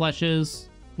you're going flushes,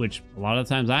 which a lot of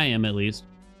times I am at least,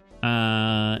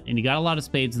 and you got a lot of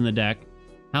spades in the deck,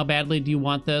 how badly do you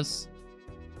want this?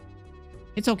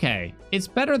 It's okay. It's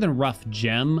better than Rough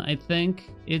Gem, I think.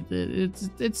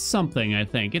 It's something, I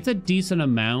think. It's a decent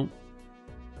amount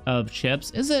of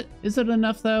chips. Is it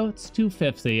enough, though? It's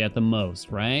 250 at the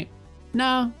most, right?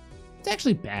 No, it's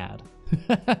actually bad.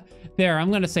 There, I'm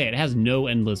going to say it has no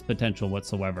endless potential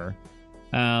whatsoever.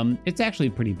 It's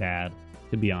actually pretty bad,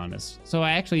 to be honest. So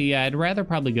I'd rather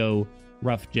probably go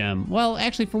Rough Gem. Well,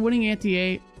 actually, for winning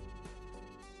ante-8,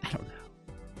 I don't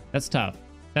know. That's tough.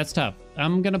 That's tough.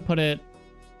 I'm going to put it...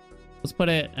 Let's put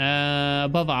it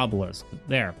above Obelisk.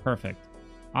 There, perfect.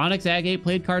 Onyx Agate,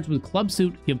 played cards with Club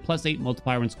Suit give plus 8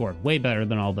 multiplier when scored. Way better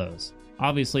than all those.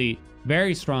 Obviously,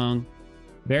 very strong.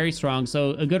 Very strong.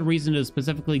 So a good reason to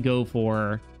specifically go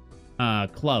for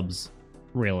clubs,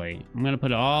 really. I'm going to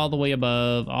put it all the way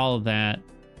above all of that.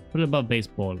 Put it above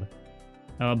baseball.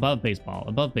 Above baseball.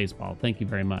 Above baseball. Thank you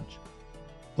very much.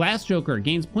 Glass Joker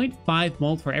gains 0.5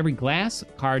 mult for every glass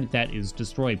card that is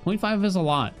destroyed. 0.5 is a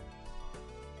lot.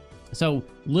 So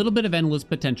a little bit of endless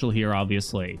potential here,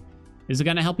 obviously. Is it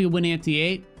going to help you win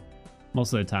ante-8?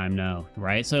 Most of the time, no,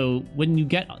 right? So when you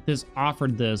get this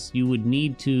offered this, you would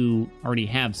need to already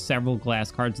have several glass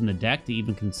cards in the deck to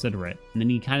even consider it. And then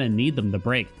you kind of need them to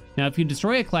break. Now, if you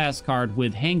destroy a glass card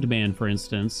with Hanged Man, for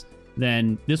instance,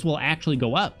 then this will actually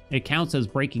go up. It counts as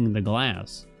breaking the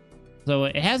glass. So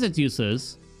it has its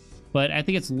uses, but I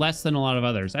think it's less than a lot of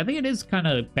others. I think it is kind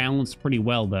of balanced pretty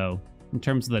well, though, in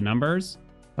terms of the numbers.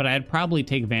 But I'd probably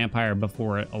take Vampire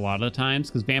before it a lot of times,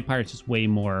 because Vampire is just way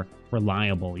more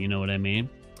reliable, you know what I mean?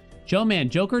 Joe Man,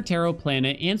 Joker, Tarot,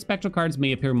 Planet, and Spectral cards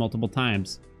may appear multiple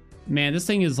times. Man, this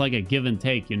thing is like a give and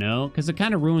take, you know? Because it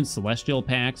kind of ruins Celestial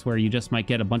packs, where you just might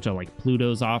get a bunch of, like,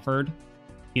 Plutos offered.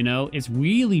 You know? It's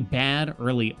really bad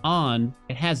early on.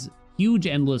 It has huge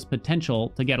endless potential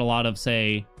to get a lot of,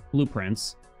 say,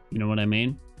 blueprints. You know what I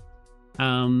mean?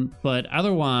 But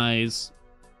otherwise...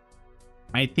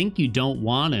 I think you don't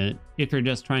want it if you're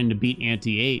just trying to beat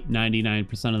ante-8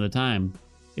 99% of the time.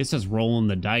 It's just rolling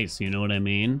the dice, you know what I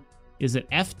mean? Is it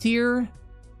F tier?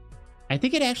 I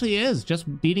think it actually is,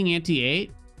 just beating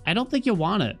ante-8. I don't think you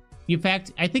want it. In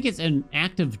fact, I think it's an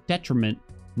active detriment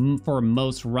for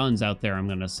most runs out there, I'm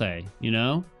going to say, you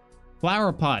know?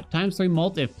 Flower Pot, ×3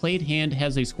 mult if played hand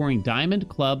has a scoring diamond,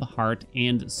 club, heart,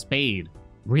 and spade.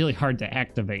 Really hard to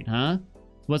activate, huh?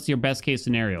 What's your best case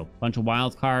scenario? Bunch of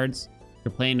wild cards?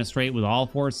 You're playing a straight with all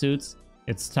 4 suits.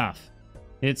 It's tough.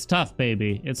 It's tough,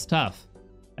 baby. It's tough.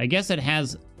 I guess it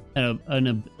has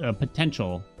a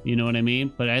potential, you know what I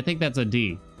mean? But I think that's a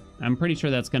D. I'm pretty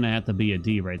sure that's going to have to be a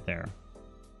D right there.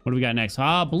 What do we got next?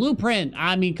 Blueprint.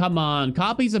 I mean, come on.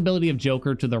 Copy's ability of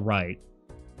Joker to the right.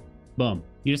 Boom.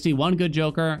 You just need 1 good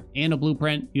Joker and a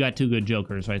blueprint. You got 2 good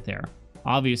Jokers right there.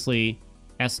 Obviously,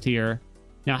 S tier.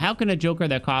 Now, how can a Joker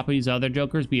that copies other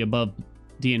Jokers be above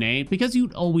DNA? Because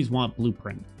you'd always want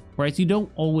blueprint, right? So you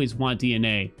don't always want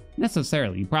DNA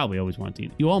necessarily. You probably always want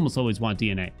DNA. You almost always want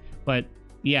DNA. But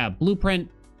yeah, blueprint,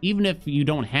 even if you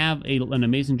don't have an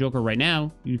amazing Joker right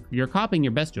now, you're copying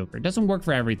your best Joker. It doesn't work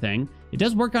for everything. It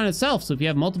does work on itself. So if you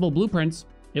have multiple blueprints,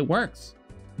 it works.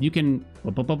 You can,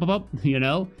 you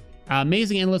know,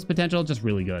 amazing endless potential, just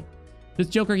really good. This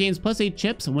Joker gains plus 8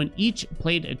 chips when each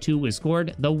played 2 is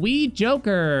scored. The Wee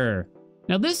Joker.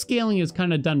 Now, this scaling is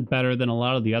kind of done better than a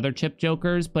lot of the other chip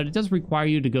Jokers, but it does require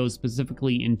you to go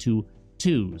specifically into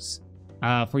 2s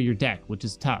for your deck, which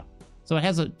is tough. So it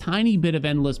has a tiny bit of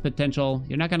endless potential.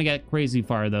 You're not going to get crazy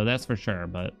far, though, that's for sure,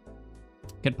 but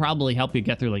could probably help you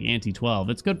get through, like, ante-12.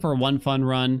 It's good for one fun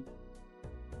run,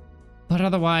 but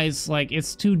otherwise, like,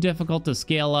 it's too difficult to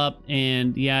scale up,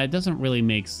 and yeah, it doesn't really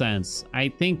make sense. I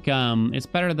think it's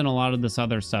better than a lot of this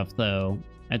other stuff, though.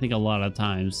 I think a lot of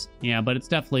times. Yeah, but it's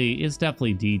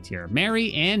definitely D tier.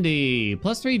 Mary Andy,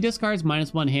 +3 discards,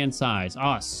 -1 hand size.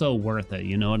 Oh, so worth it.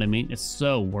 You know what I mean? It's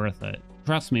so worth it.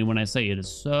 Trust me when I say it is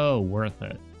so worth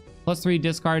it. +3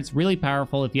 discards, really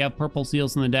powerful. If you have purple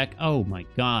seals in the deck, oh my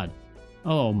god.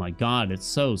 Oh my god, it's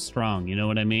so strong, you know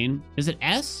what I mean? Is it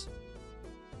S?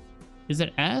 Is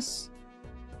it S?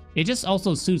 It just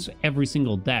also suits every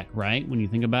single deck, right? When you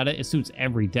think about it, it suits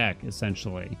every deck,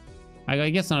 essentially. I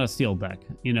guess not a steel deck,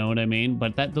 you know what I mean?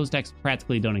 But those decks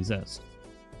practically don't exist.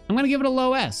 I'm gonna give it a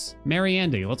low S. Mary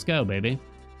Andy, let's go, baby.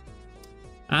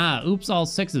 Oops, all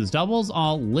 6s. Doubles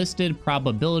all listed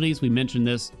probabilities. We mentioned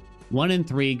this. 1 in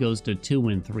 3 goes to 2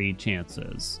 in 3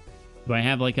 chances. Do I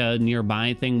have like a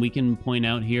nearby thing we can point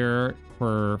out here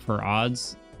for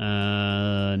odds?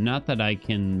 Not that I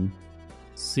can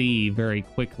see very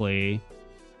quickly.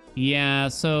 Yeah,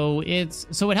 so it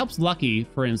helps lucky,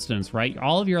 for instance, right?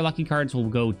 All of your lucky cards will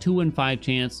go 2 in 5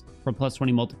 chance for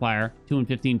 +20 multiplier, 2 in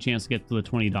 15 chance to get to the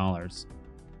 $20,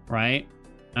 right?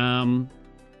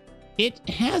 It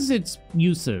has its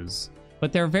uses,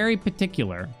 but they're very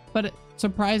particular, but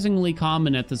surprisingly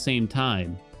common at the same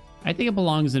time. I think it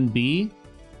belongs in B,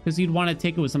 because you'd want to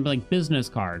take it with something like business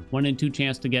card, 1 in 2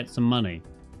 chance to get some money.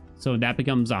 So that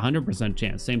becomes 100%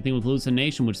 chance. Same thing with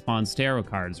hallucination, which spawns tarot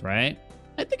cards, right?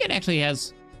 I think it actually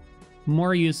has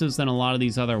more uses than a lot of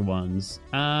these other ones.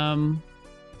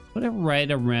 Put it right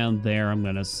around there, I'm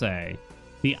gonna say.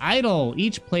 The idol,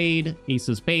 each played ace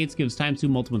of spades gives ×2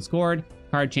 multiple when scored.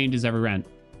 Card changes every round.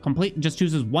 Just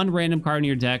chooses 1 random card in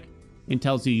your deck and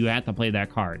tells you have to play that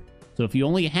card. So if you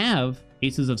only have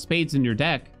aces of spades in your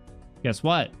deck, guess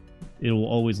what? It will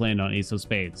always land on ace of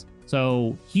spades.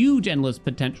 So huge endless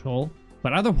potential,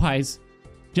 but otherwise,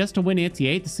 just to win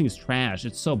anti-8, this thing is trash.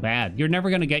 It's so bad. You're never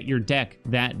gonna get your deck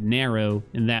that narrow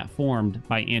and that formed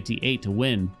by anti-8 to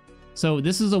win. So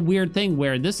this is a weird thing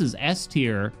where this is S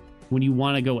tier when you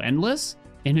want to go endless,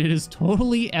 and it is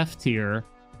totally F tier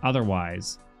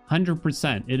otherwise.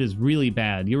 100%. It is really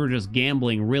bad. You were just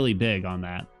gambling really big on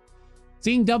that.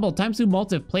 Seeing double, ×2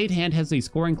 mult if played hand has a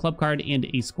scoring club card and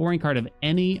a scoring card of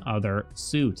any other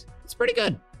suit. It's pretty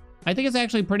good. I think it's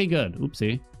actually pretty good.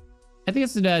 Oopsie. I think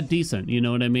it's decent, you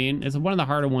know what I mean? It's one of the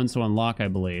harder ones to unlock, I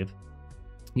believe.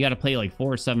 You gotta play like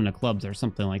 4 or 7 of clubs or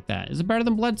something like that. Is it better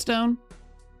than Bloodstone?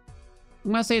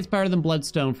 I'm gonna say it's better than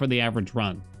Bloodstone for the average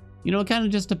run. You know, it kind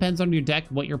of just depends on your deck,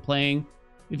 what you're playing.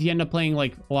 If you end up playing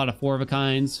like a lot of 4 of a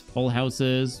kinds, full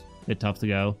houses, a bit tough to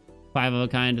go, 5 of a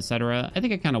kind, etc. I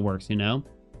think it kind of works, you know?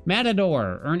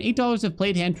 Matador, earn $8 if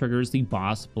played hand triggers the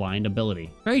boss blind ability.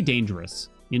 Very dangerous,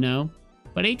 you know?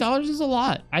 But $8 is a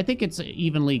lot. I think it's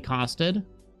evenly costed,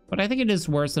 but I think it is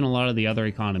worse than a lot of the other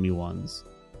economy ones.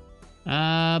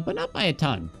 But not by a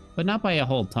ton. But not by a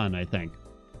whole ton, I think.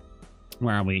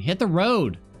 Where are we? Hit the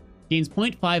road. Gains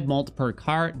 0.5 mult per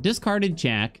card discarded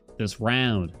jack this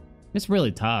round. It's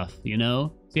really tough, you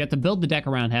know? So you have to build the deck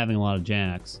around having a lot of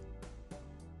jacks.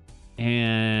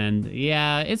 And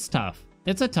yeah, it's tough.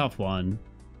 It's a tough one.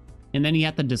 And then you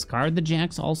have to discard the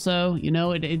jacks also. You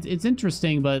know, it's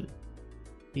interesting, but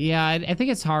yeah, I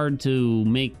think it's hard to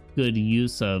make good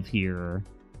use of here.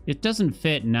 It doesn't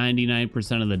fit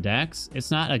 99% of the decks.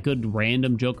 It's not a good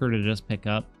random joker to just pick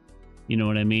up. You know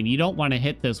what I mean? You don't want to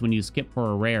hit this when you skip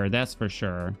for a rare, that's for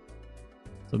sure.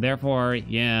 So therefore,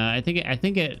 yeah, I don't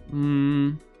think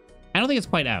it's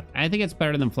quite F. I think it's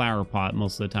better than Flower Pot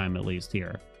most of the time, at least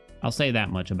here. I'll say that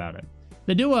much about it.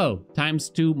 The duo,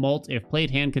 ×2 mult if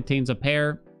played hand contains a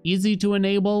pair. Easy to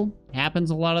enable,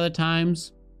 happens a lot of the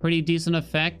times. Pretty decent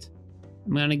effect.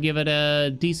 I'm gonna give it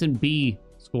a decent B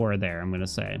score there, I'm gonna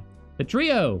say. The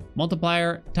trio,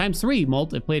 multiplier, ×3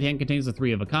 mult if played hand contains a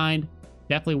 3 of a kind.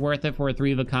 Definitely worth it for a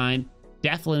 3 of a kind.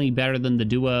 Definitely better than the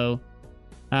duo.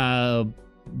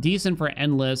 Decent for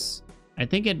endless. I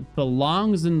think it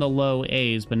belongs in the low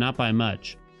A's, but not by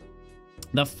much.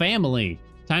 The family,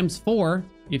 ×4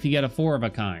 if you get a 4 of a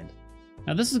kind.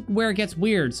 Now this is where it gets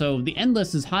weird. So the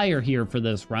endless is higher here for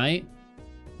this, right?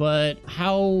 But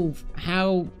how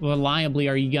reliably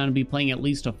are you gonna be playing at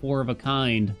least a 4 of a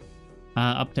kind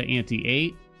up to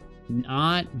ante-8?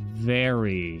 Not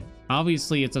very.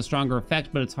 Obviously it's a stronger effect,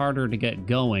 but it's harder to get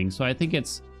going. So I think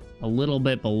it's a little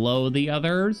bit below the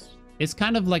others. It's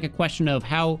kind of like a question of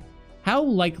how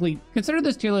likely, consider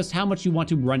this tier list, how much you want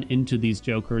to run into these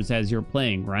jokers as you're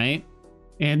playing, right?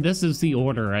 And this is the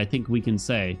order, I think we can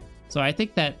say. So I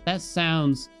think that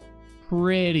sounds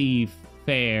pretty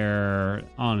fair,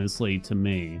 honestly, to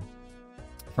me,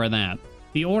 for that.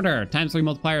 The order, ×3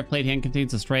 multiplier if played hand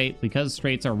contains a straight. Because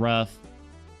straights are rough,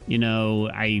 you know,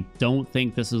 I don't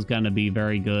think this is going to be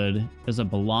very good. Does it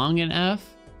belong in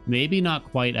F? Maybe not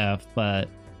quite F, but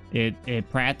it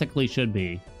practically should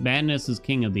be. Madness is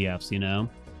king of the Fs, you know?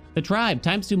 The tribe,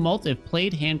 ×2 mult if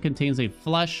played hand contains a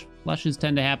flush. Flushes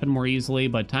tend to happen more easily,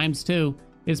 but ×2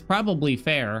 is probably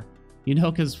fair. You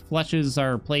know, because flushes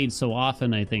are played so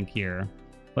often, I think, here.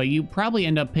 But you probably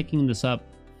end up picking this up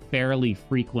fairly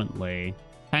frequently.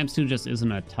 Times 2 just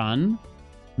isn't a ton.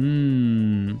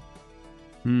 The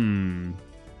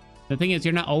thing is,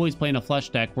 you're not always playing a flush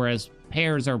deck, whereas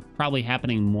pairs are probably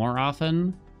happening more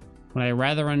often. Would I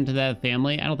rather run into that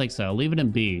family? I don't think so. Leave it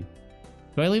in B.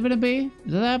 Do I leave it in B?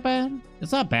 Is it that bad?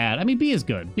 It's not bad. I mean, B is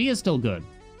good. B is still good.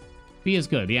 B is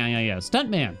good. Yeah.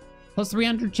 Stuntman. Plus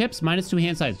 300 chips, minus 2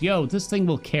 hand size. Yo, this thing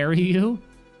will carry you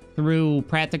through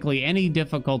practically any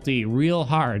difficulty real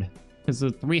hard. Because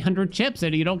of 300 chips,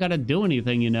 and you don't got to do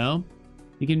anything, you know?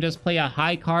 You can just play a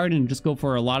high card and just go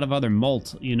for a lot of other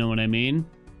molt, you know what I mean?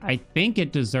 I think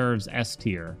it deserves S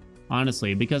tier,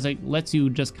 honestly, because it lets you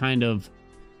just kind of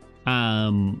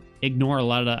ignore a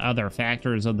lot of the other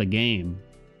factors of the game.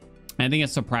 I think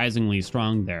it's surprisingly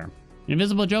strong there.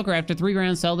 Invisible Joker. After 3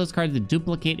 rounds, sell this card to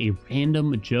duplicate a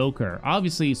random Joker.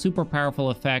 Obviously, super powerful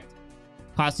effect.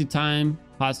 Costs you time,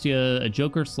 costs you a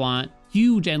Joker slot.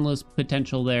 Huge endless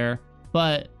potential there.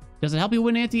 But does it help you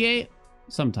win anti-8?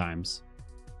 Sometimes.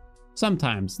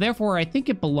 Sometimes. Therefore, I think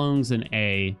it belongs in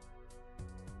A.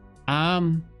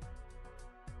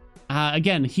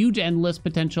 Again, huge endless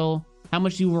potential. How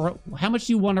much do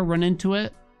you want to run into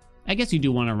it? I guess you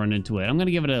do want to run into it. I'm going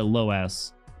to give it a low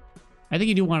S. I think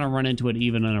you do want to run into it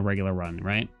even on a regular run,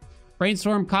 right?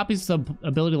 Brainstorm copies the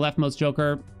ability leftmost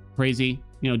Joker. Crazy.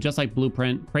 You know, just like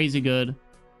Blueprint. Crazy good.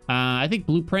 I think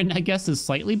Blueprint, I guess, is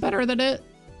slightly better than it.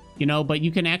 You know, but you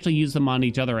can actually use them on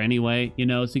each other anyway. You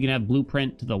know, so you can have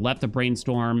Blueprint to the left of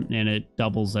Brainstorm and it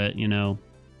doubles it, you know.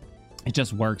 It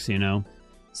just works, you know.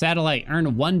 Satellite. Earn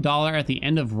 $1 at the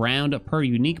end of round per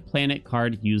unique planet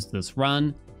card used this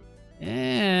run.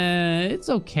 It's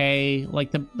okay.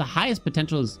 Like, the highest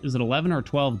potential is it $11 or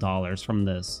 $12 from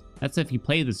this? That's if you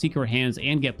play the secret hands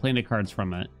and get planet cards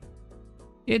from it.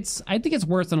 I think it's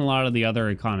worse than a lot of the other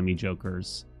economy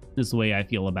Jokers. Is the way I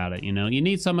feel about it, you know? You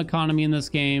need some economy in this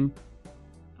game.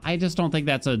 I just don't think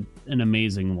that's an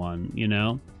amazing one, you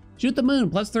know? Shoot the Moon.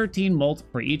 Plus 13 molt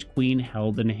for each queen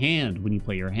held in hand when you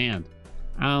play your hand.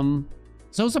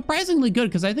 So surprisingly good,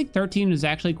 because I think 13 is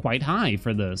actually quite high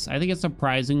for this. I think it's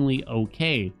surprisingly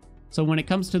okay. So when it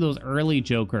comes to those early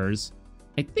Jokers,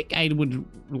 I think I would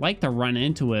like to run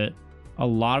into it a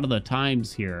lot of the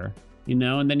times here, you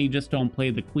know, and then you just don't play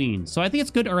the queen. So I think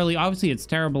it's good early. Obviously, it's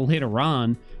terrible later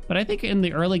on, but I think in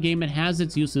the early game, it has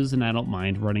its uses, and I don't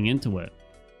mind running into it.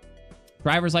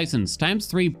 Driver's License. Times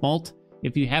 3 molt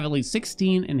if you have at least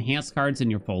 16 enhanced cards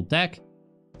in your full deck.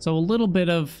 So a little bit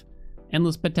of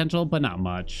endless potential, but not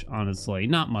much, honestly.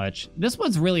 Not much. This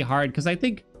one's really hard, because I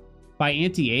think by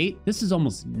anti-8, this is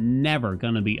almost never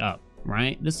going to be up,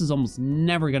 right? This is almost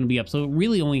never going to be up. So it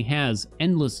really only has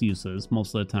endless uses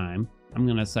most of the time, I'm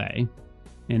going to say.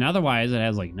 And otherwise, it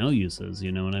has, like, no uses,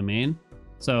 you know what I mean?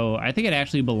 So I think it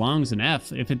actually belongs in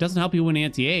F. If it doesn't help you win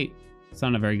anti-8, it's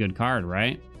not a very good card,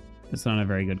 right? It's not a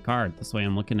very good card. That's the way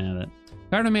I'm looking at it.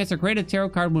 Cardomancer. Create a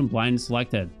tarot card when blind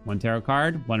selected. 1 tarot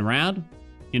card, 1 round.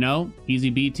 You know, easy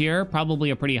B tier.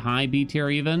 Probably a pretty high B tier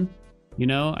even. You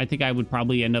know, I think I would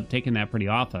probably end up taking that pretty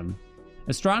often.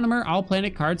 Astronomer. All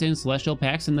planet cards and celestial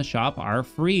packs in the shop are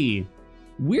free.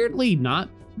 Weirdly not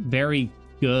very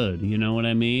good, you know what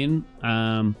I mean?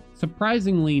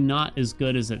 Surprisingly not as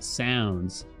good as it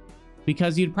sounds,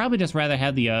 because you'd probably just rather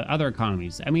have the other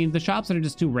economies. I mean, the shops are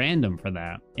just too random for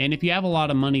that. And if you have a lot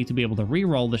of money to be able to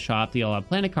re-roll the shop, deal out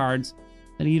planet cards,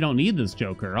 then you don't need this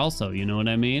Joker also, you know what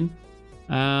I mean?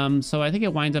 So I think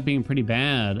it winds up being pretty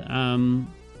bad.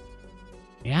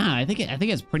 Yeah, I think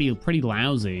it's pretty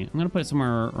lousy. I'm gonna put it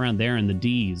somewhere around there in the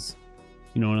D's.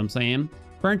 You know what I'm saying?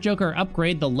 Burnt Joker.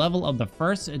 Upgrade the level of the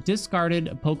first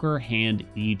discarded poker hand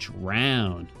each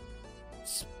round.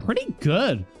 It's pretty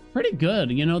good. Pretty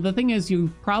good. You know, the thing is,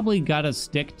 you probably gotta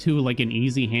stick to like an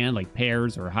easy hand, like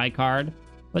pairs or high card.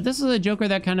 But this is a Joker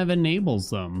that kind of enables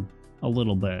them a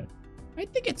little bit. I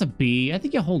think it's a B. I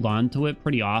think you hold on to it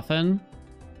pretty often.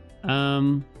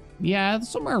 Yeah,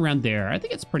 somewhere around there. I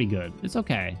think it's pretty good. It's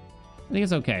okay. I think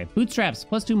it's okay. Bootstraps.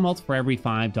 Plus 2 mults for every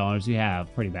 $5 you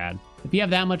have. Pretty bad. If you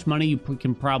have that much money, you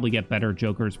can probably get better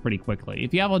Jokers pretty quickly.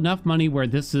 If you have enough money where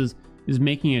this is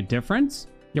making a difference,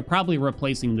 you're probably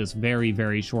replacing this very,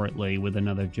 very shortly with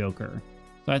another Joker.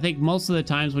 So I think most of the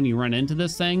times when you run into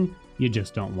this thing, you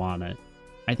just don't want it.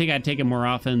 I think I'd take it more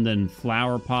often than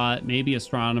Flower Pot, maybe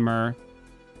Astronomer.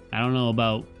 I don't know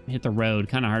about Hit the Road.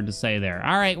 Kind of hard to say there.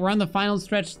 All right, we're on the final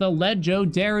stretch. The Lead Joe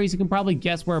Dairies. You can probably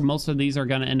guess where most of these are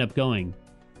going to end up going.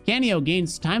 Canio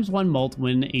gains ×1 molt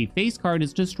when a face card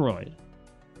is destroyed.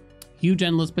 Huge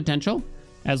endless potential,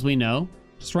 as we know.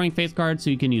 Destroying face cards, so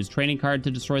you can use trading card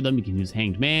to destroy them. You can use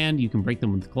Hanged Man. You can break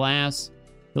them with glass.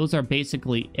 Those are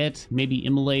basically it. Maybe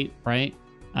immolate, right?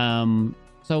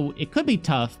 So it could be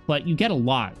tough, but you get a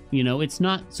lot, you know? It's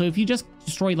not... So if you just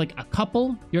destroy like a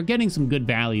couple, you're getting some good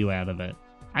value out of it.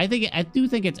 I do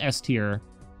think it's S tier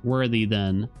worthy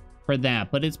then for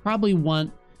that, but it's probably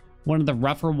one of the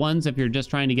rougher ones if you're just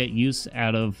trying to get use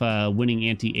out of winning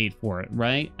ante-8 for it,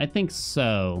 right? I think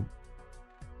so.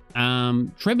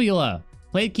 Tribula.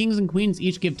 Played kings and queens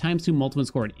each give ×2 multiple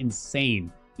scored.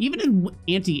 Insane. Even in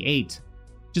ante-8,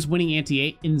 just winning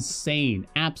ante-8, insane.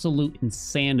 Absolute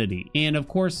insanity. And of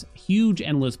course, huge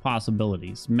endless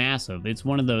possibilities. Massive. It's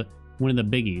one of the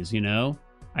biggies, you know?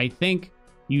 I think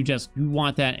you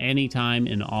want that anytime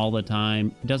and all the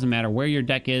time. It doesn't matter where your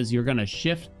deck is, you're gonna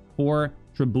shift for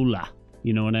Tribula.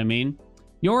 You know what I mean?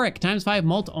 Yorick, ×5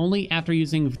 mult only after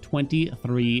using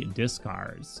 23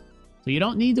 discards. So you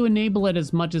don't need to enable it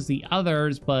as much as the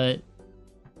others, but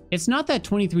it's not that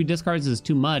 23 discards is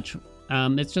too much.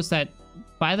 It's just that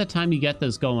by the time you get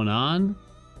this going on,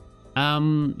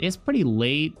 it's pretty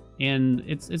late, and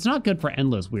it's not good for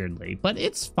endless, weirdly, but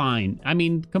it's fine. I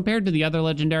mean, compared to the other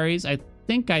legendaries, I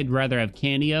think I'd rather have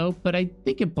Canio, but I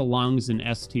think it belongs in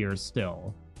S tier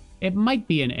still. It might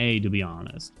be an A, to be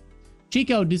honest.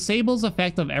 Chico, disables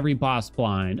effect of every boss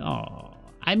blind. Oh,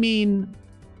 I mean...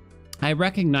 I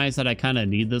recognize that I kind of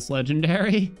need this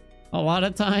legendary a lot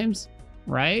of times,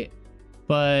 right?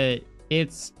 But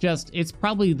it's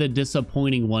probably the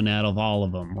disappointing one out of all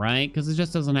of them, right? Because it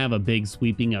just doesn't have a big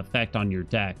sweeping effect on your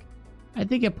deck. I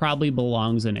think it probably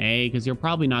belongs in A because you're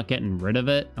probably not getting rid of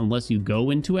it unless you go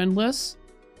into Endless.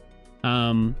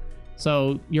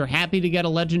 So you're happy to get a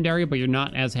legendary, but you're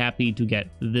not as happy to get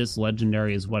this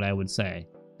legendary is what I would say.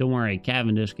 Don't worry,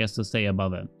 Cavendish gets to stay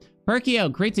above it.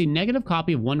 Perkio creates a negative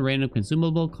copy of one random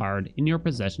consumable card in your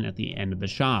possession at the end of the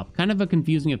shop. Kind of a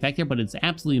confusing effect here, but it's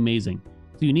absolutely amazing.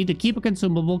 So you need to keep a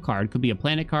consumable card. Could be a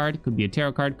planet card, could be a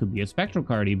tarot card, could be a spectral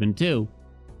card even too.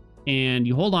 And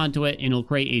you hold on to it and it'll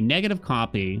create a negative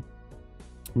copy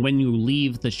when you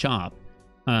leave the shop.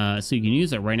 So you can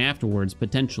use it right afterwards,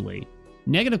 potentially.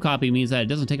 Negative copy means that it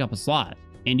doesn't take up a slot.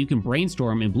 And you can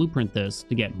brainstorm and blueprint this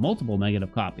to get multiple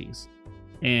negative copies.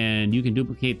 And you can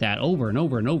duplicate that over and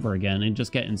over and over again and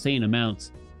just get insane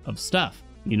amounts of stuff.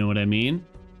 You know what I mean?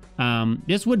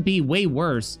 This would be way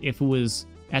worse if it was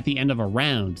at the end of a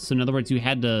round. So in other words, you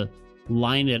had to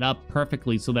line it up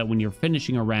perfectly so that when you're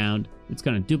finishing a round, it's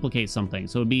going to duplicate something.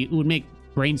 So it would make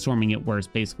brainstorming it worse,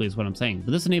 basically, is what I'm saying.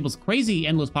 But this enables crazy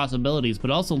endless possibilities, but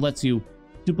also lets you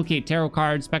duplicate tarot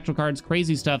cards, spectral cards,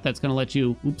 crazy stuff that's going to let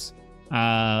you,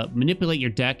 manipulate your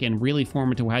deck and really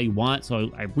form it to how you want.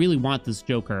 So I really want this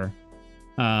Joker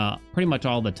pretty much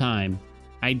all the time.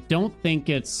 I don't think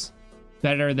it's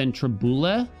better than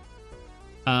Tribula,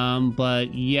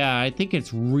 but yeah, I think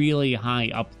it's really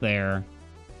high up there.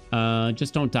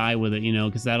 Just don't die with it, you know,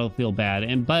 because that'll feel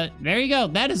bad. But there you go.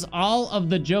 That is all of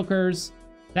the Jokers.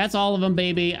 That's all of them,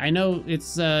 baby. I know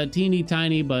it's teeny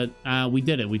tiny, but we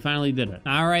did it. We finally did it.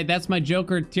 All right, that's my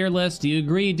Joker tier list. Do you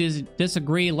agree?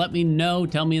 Disagree? Let me know.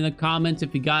 Tell me in the comments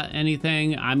if you got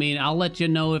anything. I mean, I'll let you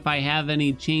know if I have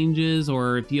any changes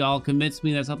or if you all convince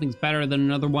me that something's better than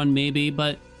another one, maybe.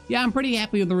 But yeah, I'm pretty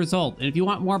happy with the result. And if you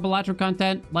want more Balatro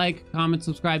content, like, comment,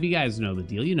 subscribe. You guys know the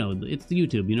deal. You know, it's the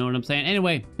YouTube. You know what I'm saying?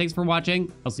 Anyway, thanks for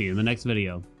watching. I'll see you in the next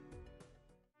video.